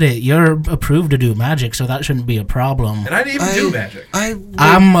Zelda did it, you're approved to do magic, so that shouldn't be a problem. And I didn't even do magic.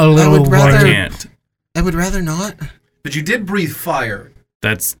 I'm a little would rather- worried. Can't. I would rather not. But you did breathe fire.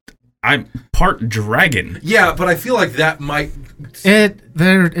 I'm part dragon. Yeah, but I feel like that might.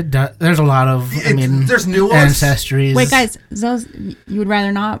 There's a lot of, I mean, there's nuance. ancestries. Wait, guys, those you would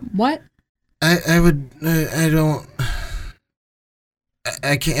rather not? What? I would. I don't.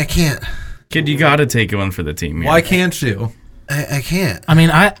 I can't. Kid, you gotta take one for the team. Here. Why can't you? I can't. I mean,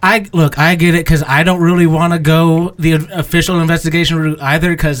 I look, I get it because I don't really want to go the official investigation route either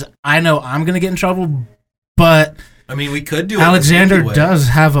because I know I'm gonna get in trouble. But I mean, we could do it. Alexander the sneaky way. does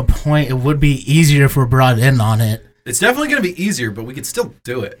have a point. It would be easier if we're brought in on it. It's definitely going to be easier, but we could still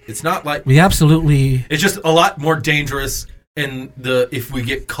do it. It's not like We absolutely. it's just a lot more dangerous. And if we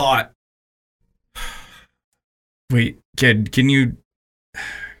get caught, Wait, kid, can you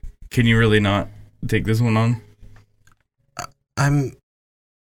really not take this one on? I'm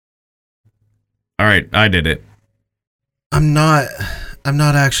All right, I did it. not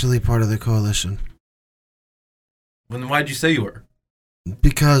actually part of the coalition then why'd you say you were?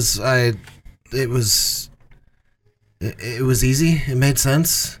 because it was easy. It made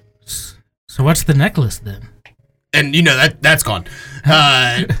sense. So what's the necklace then? And that's gone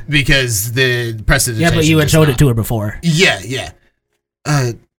because the prestidigitation. Yeah, but you had does showed not. it to her before. Yeah.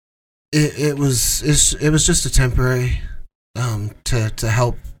 It was just a temporary to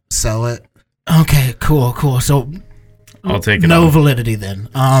help sell it. Okay, cool. So I'll take it. no on. validity then.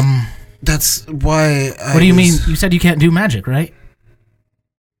 That's why. What do you mean? You said you can't do magic, right?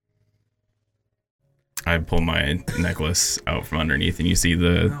 I pull my necklace out from underneath, and you see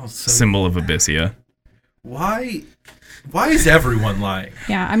the Oh, so- symbol of Abyssia. Why is everyone lying?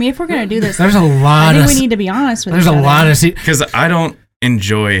 Yeah, I mean, if we're gonna do this, There's a I lot think of. we need to be honest with There's each a other. lot of. Because I don't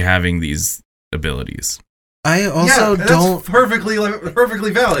enjoy having these abilities. I also that's don't. perfectly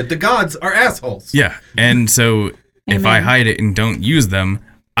valid. The gods are assholes. Yeah, and so if I Amen. hide it and don't use them,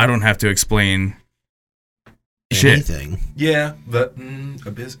 I don't have to explain shit. Anything. Yeah, but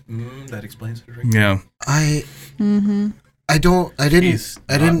that explains it. Right? Yeah, Mm-hmm. I didn't He's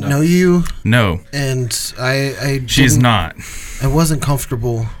not know nuts. you, no, and I she's didn't- not. I wasn't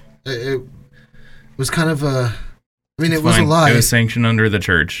comfortable. It was kind of a. I mean, it was a Fine. lie. It was sanctioned under the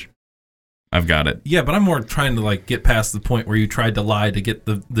church. I've got it. Yeah, but I'm more trying to get past the point where you tried to lie to get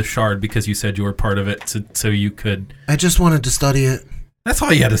the shard because you said you were part of it, so you could. I just wanted to study it, That's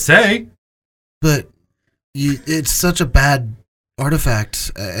all you had to say. but it's such a bad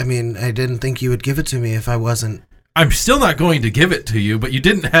artifact. I mean, I didn't think you would give it to me if I wasn't. I'm still not going to give it to you, but you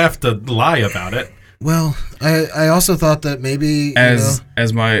didn't have to lie about it. Well, I also thought that maybe As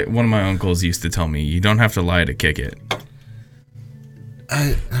one of my uncles used to tell me, you don't have to lie to kick it.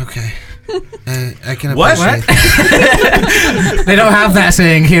 okay. I can What? appreciate that. They don't have that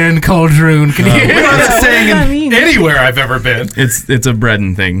saying here in Coldroon. Can We you? don't have that What does saying that in mean? anywhere I've ever been. It's a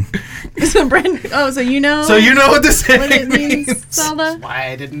Breton thing. So Brandon, so you know. So you know what this what it saying means, means. Zelda? Why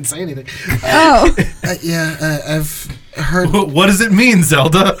I didn't say anything. Oh, I've heard. What does it mean,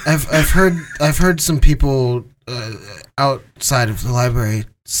 Zelda? I've heard some people outside of the library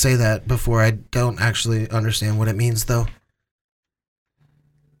say that before. I don't actually understand what it means, though.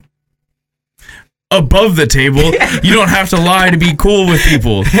 Above the table, you don't have to lie to be cool with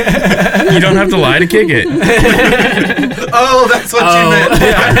people. You don't have to lie to kick it. Oh, that's what you meant.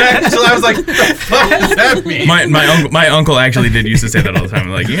 Actually, I was like, what the fuck does that mean? My uncle actually did used to say that all the time.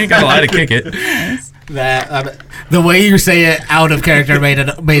 Like, you ain't gotta lie to kick it. That the way you say it out of character made it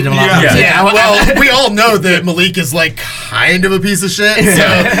a lot. Yeah. Yeah, well, we all know that Malik is like kind of a piece of shit.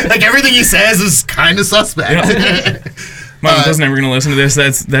 So like everything he says is kind of suspect. My uncle's never gonna listen to this.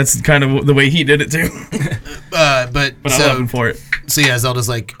 That's kind of the way he did it too. But But I love him for it. So yeah, Zelda's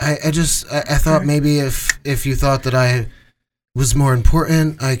like, I thought maybe if you thought that I was more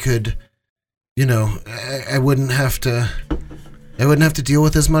important, I could, I wouldn't have to deal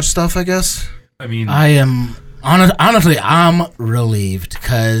with as much stuff, I guess. I mean, I am Honestly, I'm relieved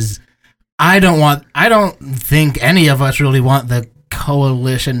because I don't think any of us really want the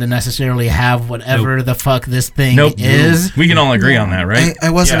coalition to necessarily have whatever the fuck this thing is. We can all agree on that, right? I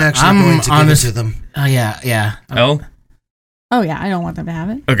wasn't actually going to give it to them. Oh yeah. L? Oh yeah, I don't want them to have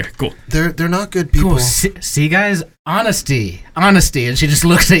it. Okay, cool. They're not good people. Cool. See, guys, honesty, and she just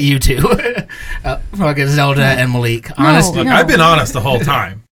looks at you two, fucking Zelda and Malik. Honesty. Look, I've been honest the whole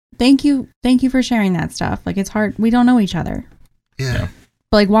time. Thank you for sharing that stuff. Like, it's hard. We don't know each other. Yeah.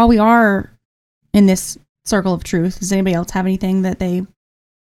 But like, while we are in this circle of truth, does anybody else have anything that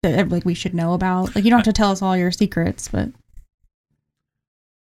like we should know about? Like, you don't have to tell us all your secrets, but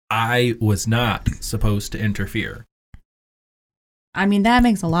I was not supposed to interfere. I mean, that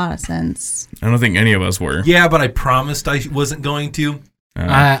makes a lot of sense. I don't think any of us were. Yeah, but I promised I wasn't going to.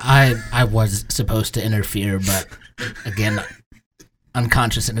 I was supposed to interfere, but again,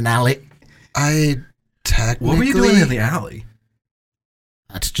 unconscious in an alley. I technically... What were you doing in the alley?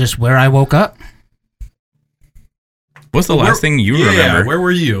 That's just where I woke up. What's the last thing you remember? Where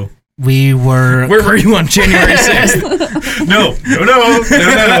were you? We were... Where were you on January 6th? No.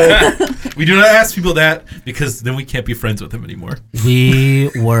 We do not ask people that because then we can't be friends with them anymore. We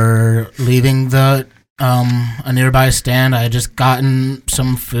were leaving a nearby stand. I had just gotten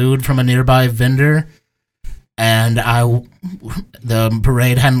some food from a nearby vendor, and the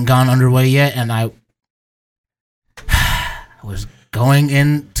parade hadn't gone underway yet, and I was going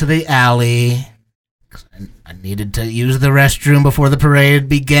into the alley. I needed to use the restroom before the parade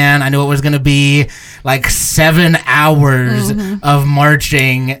began. I knew it was going to be like 7 hours of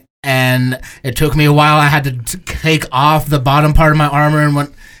marching, and it took me a while. I had to take off the bottom part of my armor and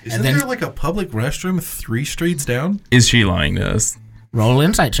went. Isn't there like a public restroom 3 streets down? Is she lying to us? Roll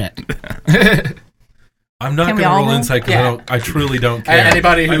insight check. I'm not going to roll insight because I truly don't care.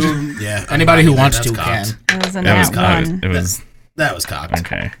 Anybody who anybody who wants to can. It was a That was nat cocked. one. It was That was cocked.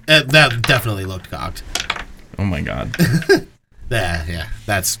 okay. That definitely looked cocked. Oh my god. Yeah,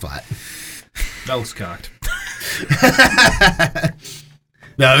 that's flat. That was cocked.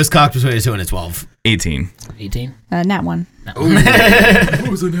 No, it was cocked between a 2 and a 12. 18. 18. Nat one. What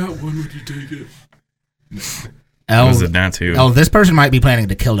was in that one? Would you take it? It was a nat 2. Oh, this person might be planning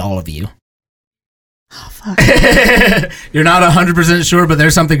to kill all of you. Oh fuck. You're not 100% sure, but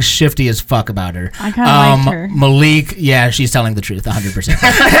there's something shifty as fuck about her. I kind of liked her. Malik, yeah, she's telling the truth 100%.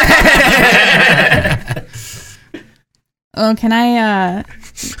 Oh, can I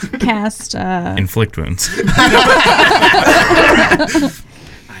cast? Inflict wounds.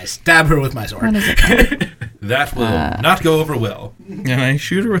 I stab her with my sword. What is it called? That will not go over well. And I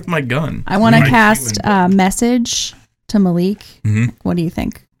shoot her with my gun. I want to cast a message to Malik. Mhm. What do you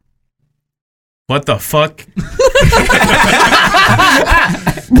think? What the fuck? Bro,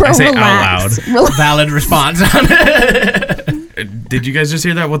 I say relax. out loud. Valid response. Did you guys just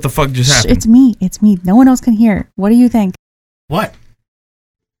hear that? What the fuck just happened? It's me. It's me. No one else can hear. What do you think? What?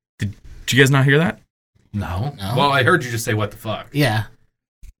 Did you guys not hear that? No. No. Well, I heard you just say what the fuck. Yeah.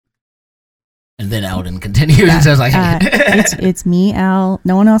 And then Eldon continues and says like, it's me, El.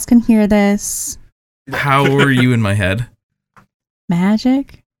 No one else can hear this. How were you in my head?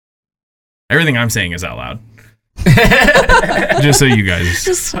 Magic? Everything I'm saying is out loud. Just so you guys.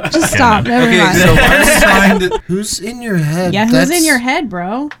 Just stop. Never Okay, mind. so I'm trying to. Who's in your head? Yeah, who's in your head,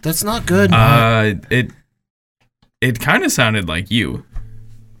 bro? That's not good. It kind of sounded like you.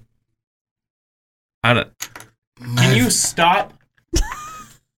 Can you stop?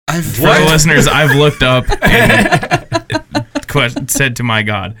 For the listeners, I've looked up and said to my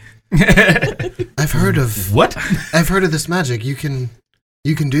God. I've heard of What? I've heard of this magic. You can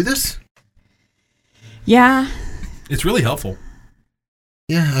do this? Yeah. It's really helpful.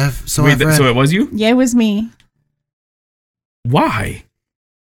 Yeah, I've Wait, read. so it was you? Yeah, it was me. Why?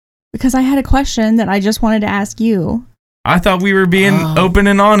 Because I had a question that I just wanted to ask you. I thought we were being open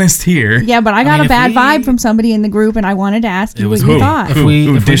and honest here. Yeah, but I got mean, a if bad we- vibe from somebody in the group, and I wanted to ask you what was you Who? thought. Who?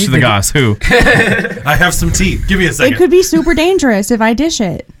 if Dish we the need to- goss. Who? I have some tea. Give me a It second. could be super dangerous if I dish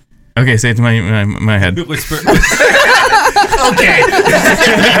it. Okay, say it to my head. Whisper. okay.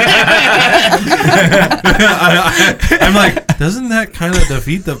 I'm like, doesn't that kind of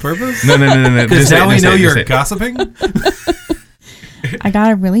defeat the purpose? No. Because Just say now it, we just say know it, just you're say it. gossiping. I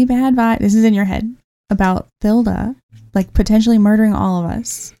got a really bad vibe. This is in your head about Thilda, like potentially murdering all of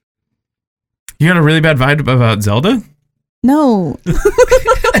us. You got a really bad vibe about Zelda? No,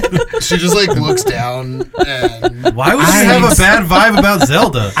 She just like looks down and Why would you have a bad vibe about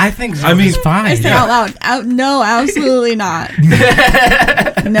Zelda? I think I mean, I fine. said out loud. No, absolutely not.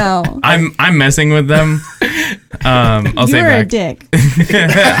 No, I'm messing with them. I'll say you're a back. dick.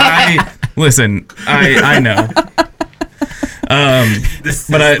 Listen, I know. This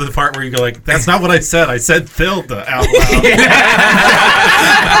But is the part where you go like, "That's not what I said. I said Thilda out loud."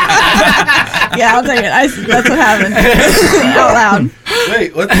 Yeah, I'll take it. That's what happened. Out loud.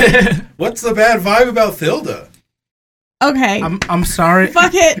 Wait, what's the bad vibe about Thilda? Okay. I'm sorry.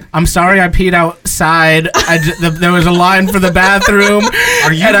 Fuck it. I'm sorry I peed outside. There was a line for the bathroom.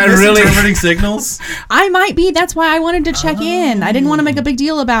 Are you and I really misinterpreting signals? I might be. That's why I wanted to check in. I didn't want to make a big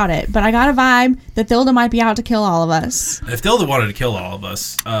deal about it, but I got a vibe that Thilda might be out to kill all of us. If Thilda wanted to kill all of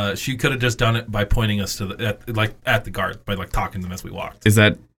us, she could have just done it by pointing us to at the guard, by like talking to them as we walked. Is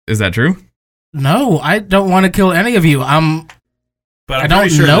that true? No, I don't want to kill any of you. But I'm I don't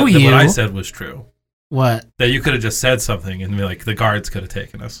pretty sure know that you. what I said was true. What? That you could have just said something and be like, the guards could have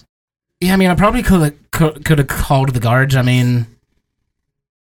taken us. Yeah, I mean, I probably could have called the guards. I mean,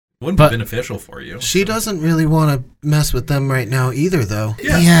 Wouldn't But- be beneficial for you. She doesn't really want to mess with them right now either, though.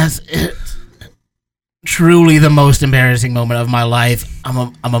 Yeah. yes, it's truly the most embarrassing moment of my life.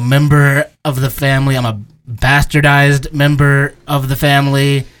 I'm a member of the family. I'm a bastardized member of the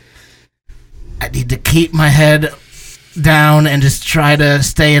family. I need to keep my head down and just try to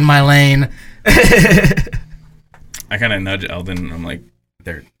stay in my lane. I kind of nudge Eldon, and I'm like,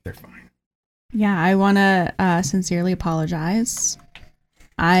 they're fine. Yeah, I want to sincerely apologize.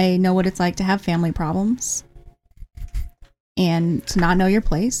 I know what it's like to have family problems and to not know your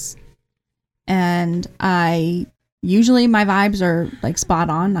place. And usually my vibes are like spot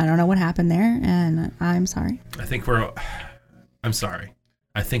on. I don't know what happened there, and I'm sorry. I'm sorry.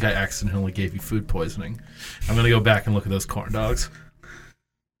 I think I accidentally gave you food poisoning. I'm going to go back and look at those corn dogs.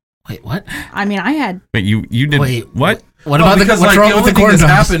 Wait, what? I mean, I had Wait, you did Wait, what? What Well, about because what's like, wrong the with only the thing corn that's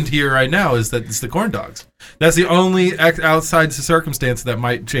dogs? happened here right now is that it's the corn dogs. That's the only outside circumstance that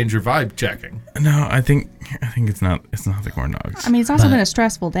might change your vibe checking. No, I think it's not the corn dogs. I mean, it's also But- been a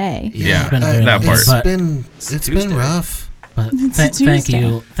stressful day. Yeah, it's been that very- part. but- It's been rough. But It's a thank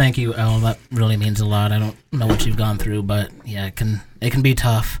Tuesday. thank you, Elle. That really means a lot. I don't know what you've gone through, but yeah, it can be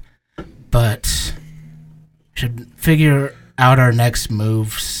tough. But should figure out our next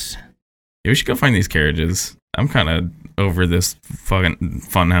moves. Yeah, we should go find these carriages. I'm kind of over this fucking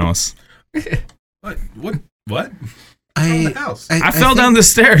fun house. What? From the I house. I fell think down the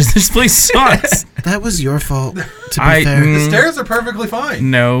stairs. This place sucks. That was your fault. To be I- fair, The stairs are perfectly fine.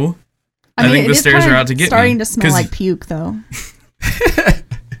 No. I think it the is stairs kind are of out to get me, starting to smell 'cause- like puke, though.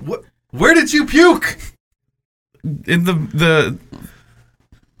 What? Where did you puke? In the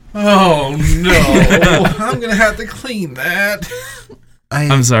Oh no! I'm gonna have to clean that.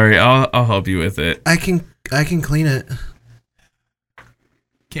 I'm sorry. I'll help you with it. I can clean it.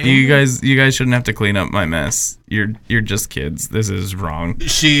 You guys shouldn't have to clean up my mess. You're just kids. This is wrong.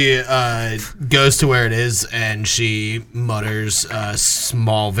 She goes to where it is and she mutters a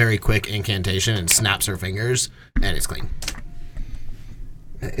small, very quick incantation and snaps her fingers, and it's clean.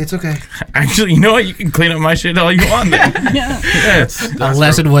 It's okay. Actually, you know what? You can clean up my shit all you want then. Yes. A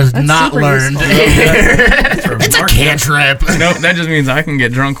lesson was That's not super learned. It's a cantrip. Nope, that just means I can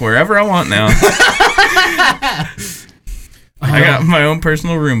get drunk wherever I want now. I got my own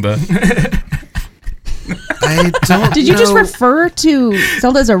personal Roomba. I don't. Did you just know- refer to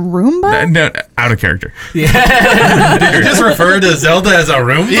Zelda as a Roomba? No, out of character. Did you just refer to Zelda as a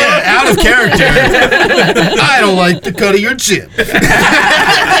Roomba? Yeah, out of character. I don't like the cut of your chin.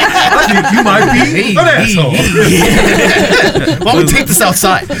 I think you might be an asshole. Why don't we take this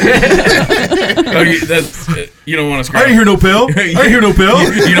outside? Oh, you don't want to I scratch. didn't hear no pill. I didn't hear no pill.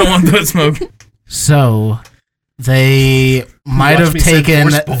 You don't want the smoke. So they might Watch have me send taken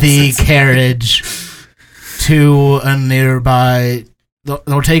force the pulses. carriage to a nearby.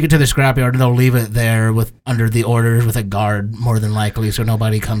 They'll take it to the scrapyard and they'll leave it there under the orders with a guard, more than likely, so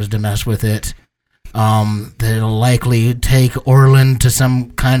nobody comes to mess with it. They'll likely take Orland to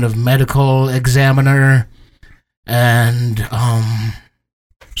some kind of medical examiner, and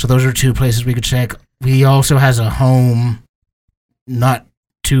so those are two places we could check. He also has a home not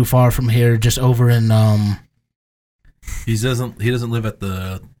too far from here, just over in He doesn't live at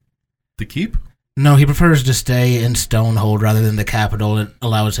the keep. No, he prefers to stay in Stonehold rather than the capital. It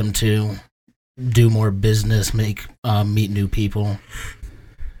allows him to do more business, meet new people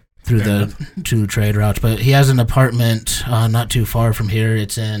through the two trade routes. But he has an apartment not too far from here.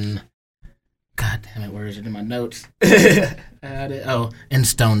 It's in, God damn it, where is it in my notes? In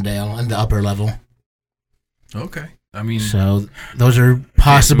Stonedale, in the upper level. Okay. I mean, So those are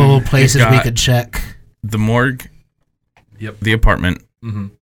possible we've places we got- could check. The morgue. Yep. The apartment.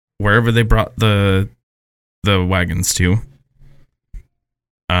 mhm. Wherever they brought the wagons to.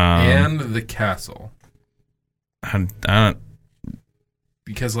 And the castle. I don't-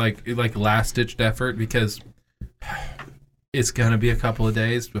 because like last ditched effort, because it's gonna be a couple of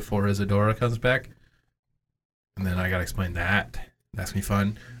days before Isadora comes back, and then I gotta explain that. That's gonna be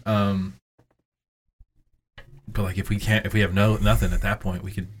fun. But like if we have nothing at that point,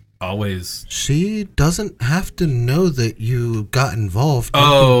 we could always. She doesn't have to know that you got involved. You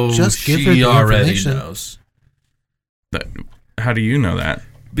Oh, can just give her she the already information. knows. But how do you know that?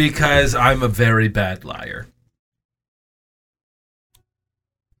 Because I'm a very bad liar.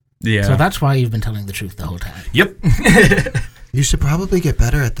 Yeah. So that's why you've been telling the truth the whole time. Yep. You should probably get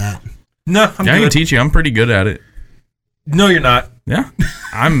better at that. No, I'm I can good. teach you. I'm pretty good at it. No, you're not. Yeah.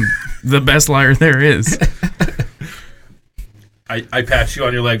 I'm the best liar there is. I pat you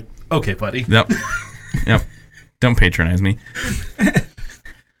on your leg. Okay, buddy. Yep. Yep. Don't patronize me.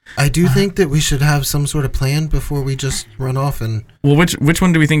 I do think that we should have some sort of plan before we just run off and... Well, which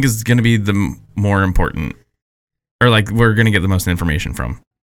one do we think is going to be the more important? Or like we're going to get the most information from?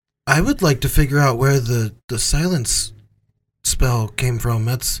 I would like to figure out where the silence spell came from.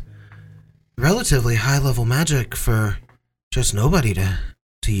 That's relatively high-level magic for just nobody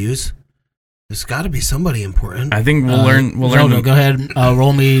to use. There's got to be somebody important. I think we'll learn. We'll Zelda, learn. go ahead.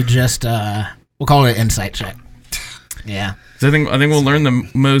 Roll me just. We'll call it an insight check. Yeah. So I think we'll learn the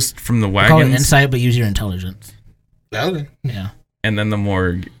most from the We'll call it wagons, insight, but use your intelligence. Okay. Yeah. and then the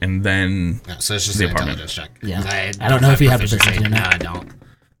morgue, and then No, so it's just The an apartment. intelligence check. Yeah. I don't know if you have proficiency. proficiency or No, not. I don't.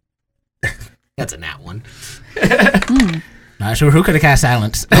 That's a nat one. Not sure who could have cast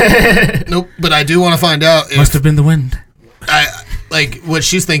silence. Nope, but I do want to find out if... Must have been the wind. like, what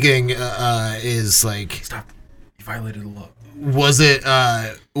she's thinking is, like... Stop. You violated the law. Was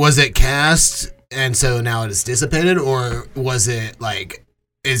it cast and so now it is dissipated, or was it like,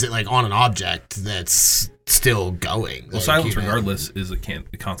 is it like on an object that's still going? Well, Like, silence, you know? regardless, is a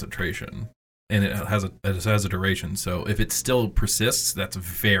concentration, and it has a duration. So if it still persists, that's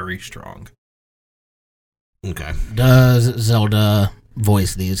very strong. Okay. Does Zelda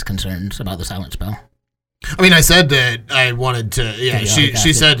voice these concerns about the silent spell? I mean, I said that I wanted to. Yeah, Yeah, she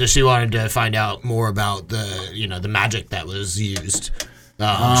okay. said that she wanted to find out more about the magic that was used.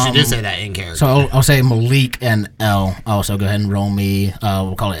 She did say that in character. So I'll say Malik and L. Also, go ahead and roll me.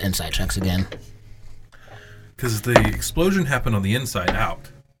 We'll call it insight checks again. Because the explosion happened on the inside out.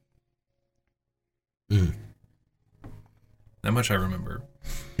 Mm. That much I remember.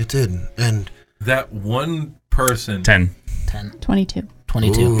 It did, and That one person. 10. 10, 22.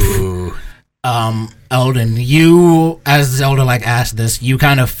 22. ooh, Eldon, you, as Zelda asked this, you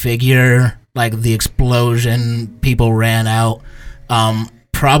kind of figure the explosion, people ran out.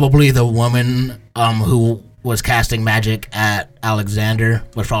 Probably the woman who was casting magic at Alexander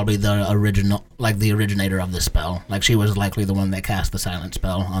was probably the originator of the spell. She was likely the one that cast the silent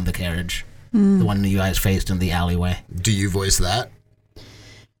spell on the carriage, the one that you guys faced in the alleyway. do you voice that?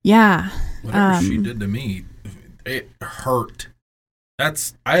 Yeah. Whatever she did to me, it hurt.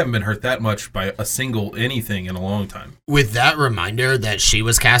 I haven't been hurt that much by a single anything in a long time. With that reminder that she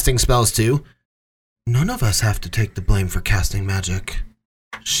was casting spells too, none of us have to take the blame for casting magic.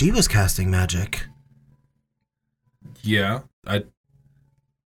 She was casting magic. Yeah,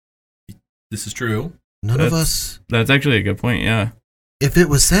 this is true. None of us. That's actually a good point, yeah. If it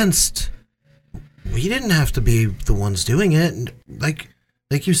was sensed, we didn't have to be the ones doing it. And like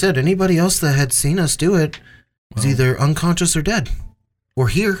you said, anybody else that had seen us do it was Well- either unconscious or dead. Or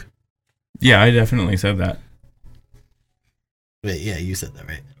here. Yeah, I definitely said that. Wait, yeah, you said that,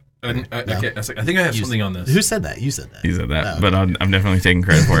 right? Okay, I think I have something on this. Who said that? You said that. He said that, Oh, but I'm definitely taking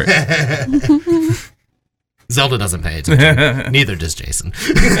credit for it. Zelda doesn't pay attention. Neither does Jason.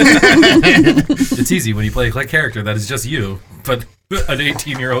 It's easy when you play a character that is just you, but an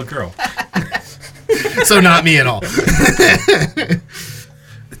 18-year-old girl. So not me at all.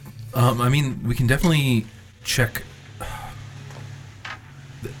 I mean, we can definitely check.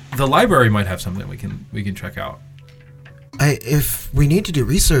 The library might have something we can check out. If we need to do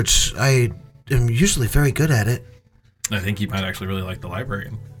research, I am usually very good at it. I think you might actually really like the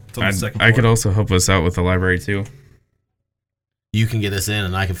librarian. It's on the second I floor. could also help us out with the library too. You can get us in,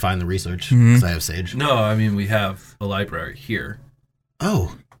 and I can find the research Mhm. I have Sage. No, I mean we have the library here.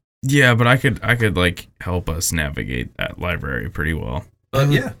 Oh, Yeah, but I could help us navigate that library pretty well. I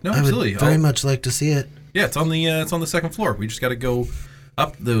would- Yeah, no, I absolutely. would very much like to see it. Yeah, it's on the second floor. We just got to go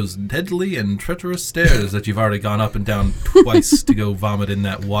up those deadly and treacherous stairs that you've already gone up and down twice to go vomit in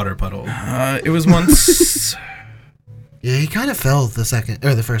that water puddle. It was once Yeah, he kind of fell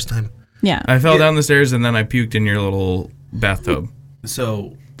the first time. Yeah. I fell down the stairs and then I puked in your little bathtub.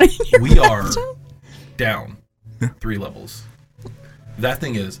 So we are down 3 levels. That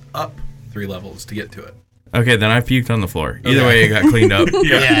thing is up 3 levels to get to it. Okay, then I puked on the floor. Either way, it got cleaned up.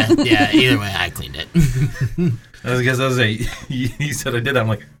 Yeah. Either way, I cleaned it. Because I was like, you said I did that. I'm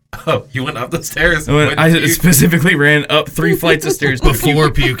like, oh, you went up the stairs. I specifically ran up 3 flights of stairs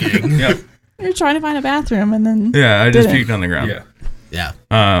Before puking. Yeah. You're trying to find a bathroom and then. Yeah, I just Did it. puked on the ground. Yeah.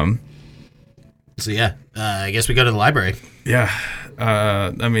 Yeah. So yeah, I guess we go to the library. Yeah. I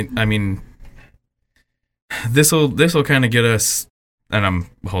mean, this'll kind of get us. And I'm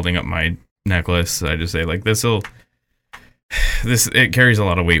holding up my necklace. I just say like this it carries a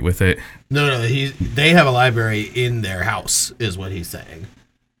lot of weight with it. No, they have a library in their house, is what he's saying.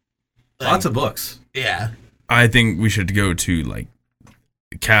 Lots of books. Yeah. I think we should go to like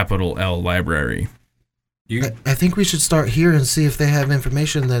Capital L Library. I think we should start here and see if they have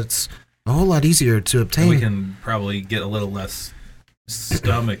information that's a whole lot easier to obtain. We can probably get a little less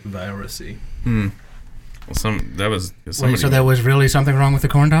stomach virusy. Well, Wait, so there was really something wrong with the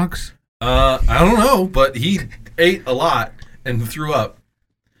corn dogs? I don't know, but he ate a lot and threw up.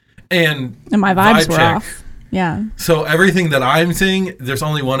 And my vibes vibe were check. off. Yeah. So everything that I'm seeing, there's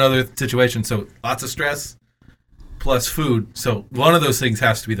only one other situation. So lots of stress plus food. So one of those things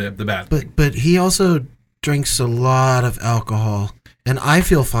has to be the bad. But he also drinks a lot of alcohol, and I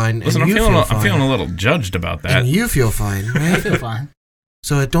feel fine. Listen, and I'm feeling a little judged about that. And you feel fine, I right? feel fine.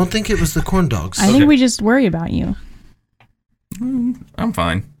 So I don't think it was the corn dogs. I think we just worry about you. I'm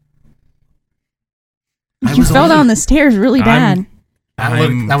fine. You fell down the stairs really bad.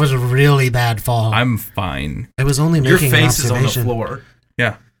 That was a really bad fall. I'm fine. I was only Your making an face is on the observation. floor.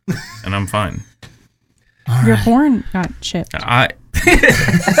 Yeah, and I'm fine. All Your right. horn got chipped. I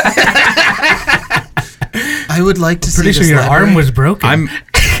I would like to Pretty see sure this your library. arm was broken.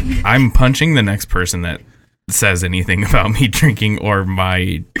 I'm punching the next person that says anything about me drinking or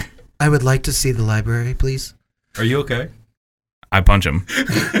my. I would like to see the library, please. Are you okay? I punch him.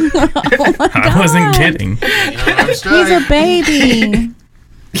 I wasn't kidding. He's a baby.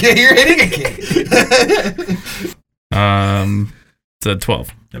 Yeah, you're hitting a kid. It's a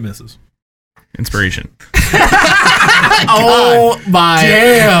 12. That misses. Inspiration. Oh my!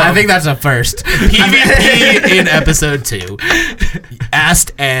 Damn. I think that's a first. PvP in episode 2.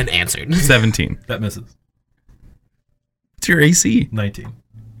 Asked and answered. 17. That misses. What's your AC? 19.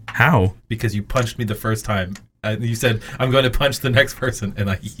 How? Because you punched me the first time. You said, I'm going to punch the next person, and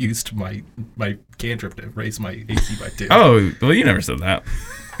I used my cantrip to raise my AC by 2. Oh, well, you never said that.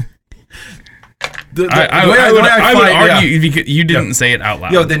 I would argue because you didn't say it out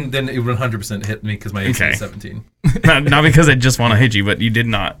loud. Yo, then it would 100% hit me because my AC Okay. is 17. not because I just want to hit you, but you did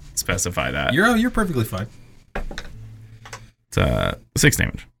not specify that. You're perfectly fine. It's 6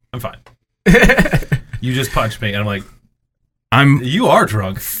 damage. I'm fine. You just punched me, and I'm like, I'm you are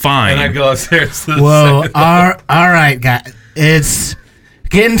drunk. fine. And I go upstairs to the Whoa! second All right, guys. It's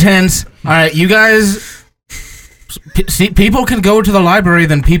getting tense. All right, you guys. See, people can go to the library,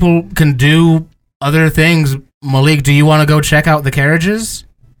 then people can do other things. Malik, do you want to go check out the carriages?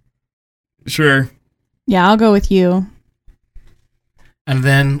 Sure. Yeah, I'll go with you. And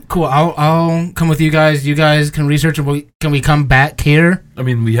then, cool. I'll come with you guys. You guys can research. Can we come back here? I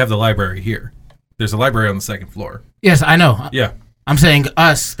mean, we have the library here. There's a library on the second floor. Yes, I know. Yeah. I'm saying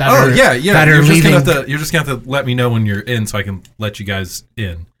us. That Oh are, yeah. That are You're just leaving. gonna have to let me know when you're in, so I can let you guys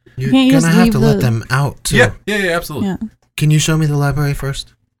in. You're can't gonna just have leave to let the- them out, too. Yeah, absolutely. Yeah. Can you show me the library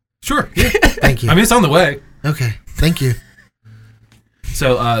first? Sure. Yeah. Thank you. I mean, it's on the way. Okay, thank you.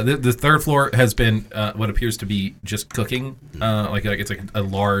 So the third floor has been what appears to be just cooking, like it's like a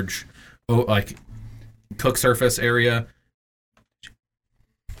large, like cook surface area,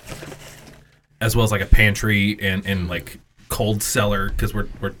 as well as like a pantry and like cold cellar because we're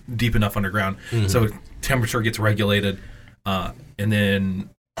deep enough underground, so temperature gets regulated, and then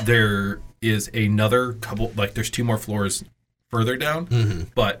there is another couple, like there's 2 more floors further down,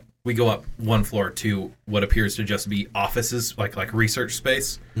 but we go up 1 floor to what appears to just be offices, like research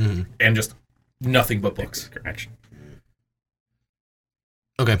space, and just nothing but books. Scratch.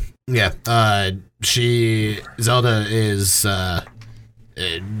 Okay, yeah. Zelda is,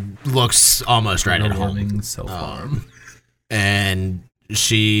 it looks almost right at home. Overwhelming self-harm. And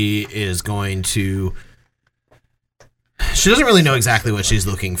she is going to... She doesn't really know exactly what she's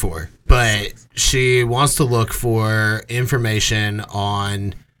looking for, but she wants to look for information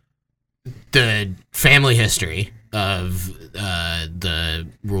on the family history of the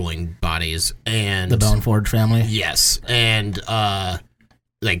ruling bodies and the Boneforge family. yes, and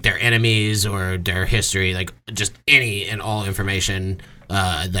like their enemies or their history, like just any and all information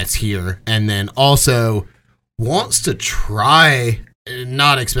that's here, and then also wants to try,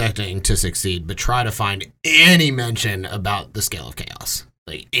 not expecting to succeed, but try to find any mention about the Scale of Chaos.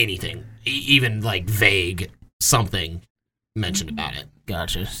 like anything, even like vague something mentioned about it.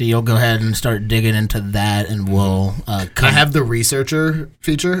 Gotcha. So you'll go ahead and start digging into that, and we'll I have the researcher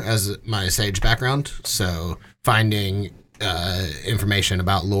feature as my Sage background, so finding information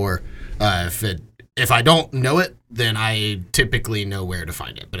about lore. If I don't know it, then I typically know where to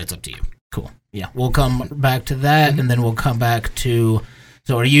find it, but it's up to you. Cool. Yeah, we'll come back to that, and then we'll come back to.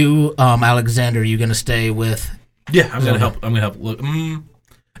 So, are you, Alexander? Are you going to stay with? Yeah, I'm gonna help. Look,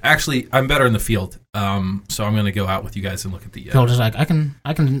 actually, I'm better in the field, so I'm gonna go out with you guys and look at the. So just like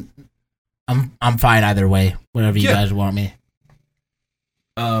I'm fine either way. Whatever you guys want me.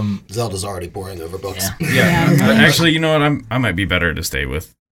 Zelda's already poring over books. Yeah. Yeah. Actually, you know what? I might be better to stay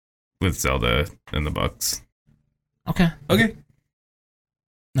with Zelda than the books. Okay. Okay.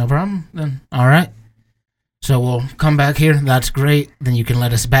 No problem. Then all right. So we'll come back here. That's great. Then you can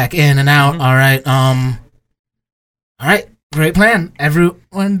let us back in and out. All right. All right. Great plan.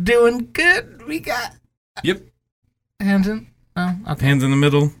 Everyone doing good. We got. Yep. Hands in. Oh, okay. Hands in the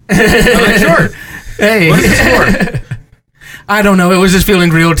middle. Sure. Hey. What's the score? I don't know. It was just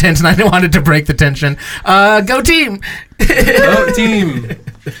feeling real tense, and I wanted to break the tension. Go team! Oh, team.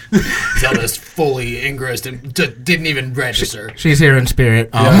 Zelda's fully engrossed and didn't even register. She's here in spirit.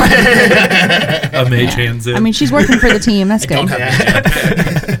 A mage hands in. I mean, she's working for the team. That's good.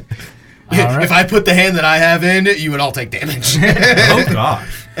 Right. If I put the hand that I have in, you would all take damage. Oh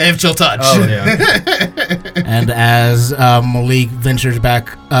gosh. If she'll touch. Oh yeah. And as Malik ventures back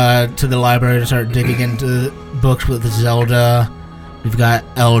to the library to start digging into books with Zelda, we've got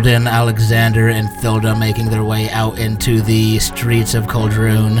Eldon, Alexander, and Thilda making their way out into the streets of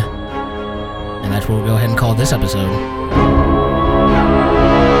Kuldrún. And that's what we'll go ahead and call this episode.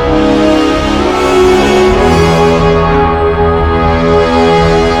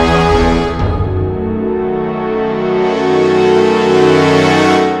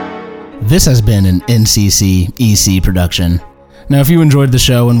 This has been an NCC EC production. Now, if you enjoyed the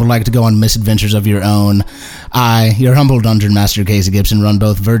show and would like to go on misadventures of your own, I, your humble Dungeon Master Casey Gibson, run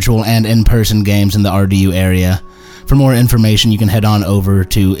both virtual and in-person games in the RDU area. For more information, you can head on over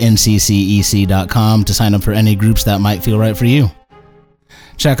to nccec.com to sign up for any groups that might feel right for you.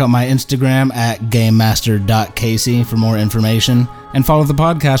 Check out my Instagram at gamemaster.casey for more information, and follow the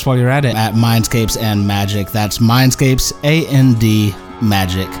podcast while you're at it at Mindscapes and Magic. That's Mindscapes, A-N-D,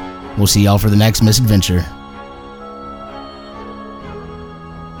 Magic. We'll see y'all for the next misadventure.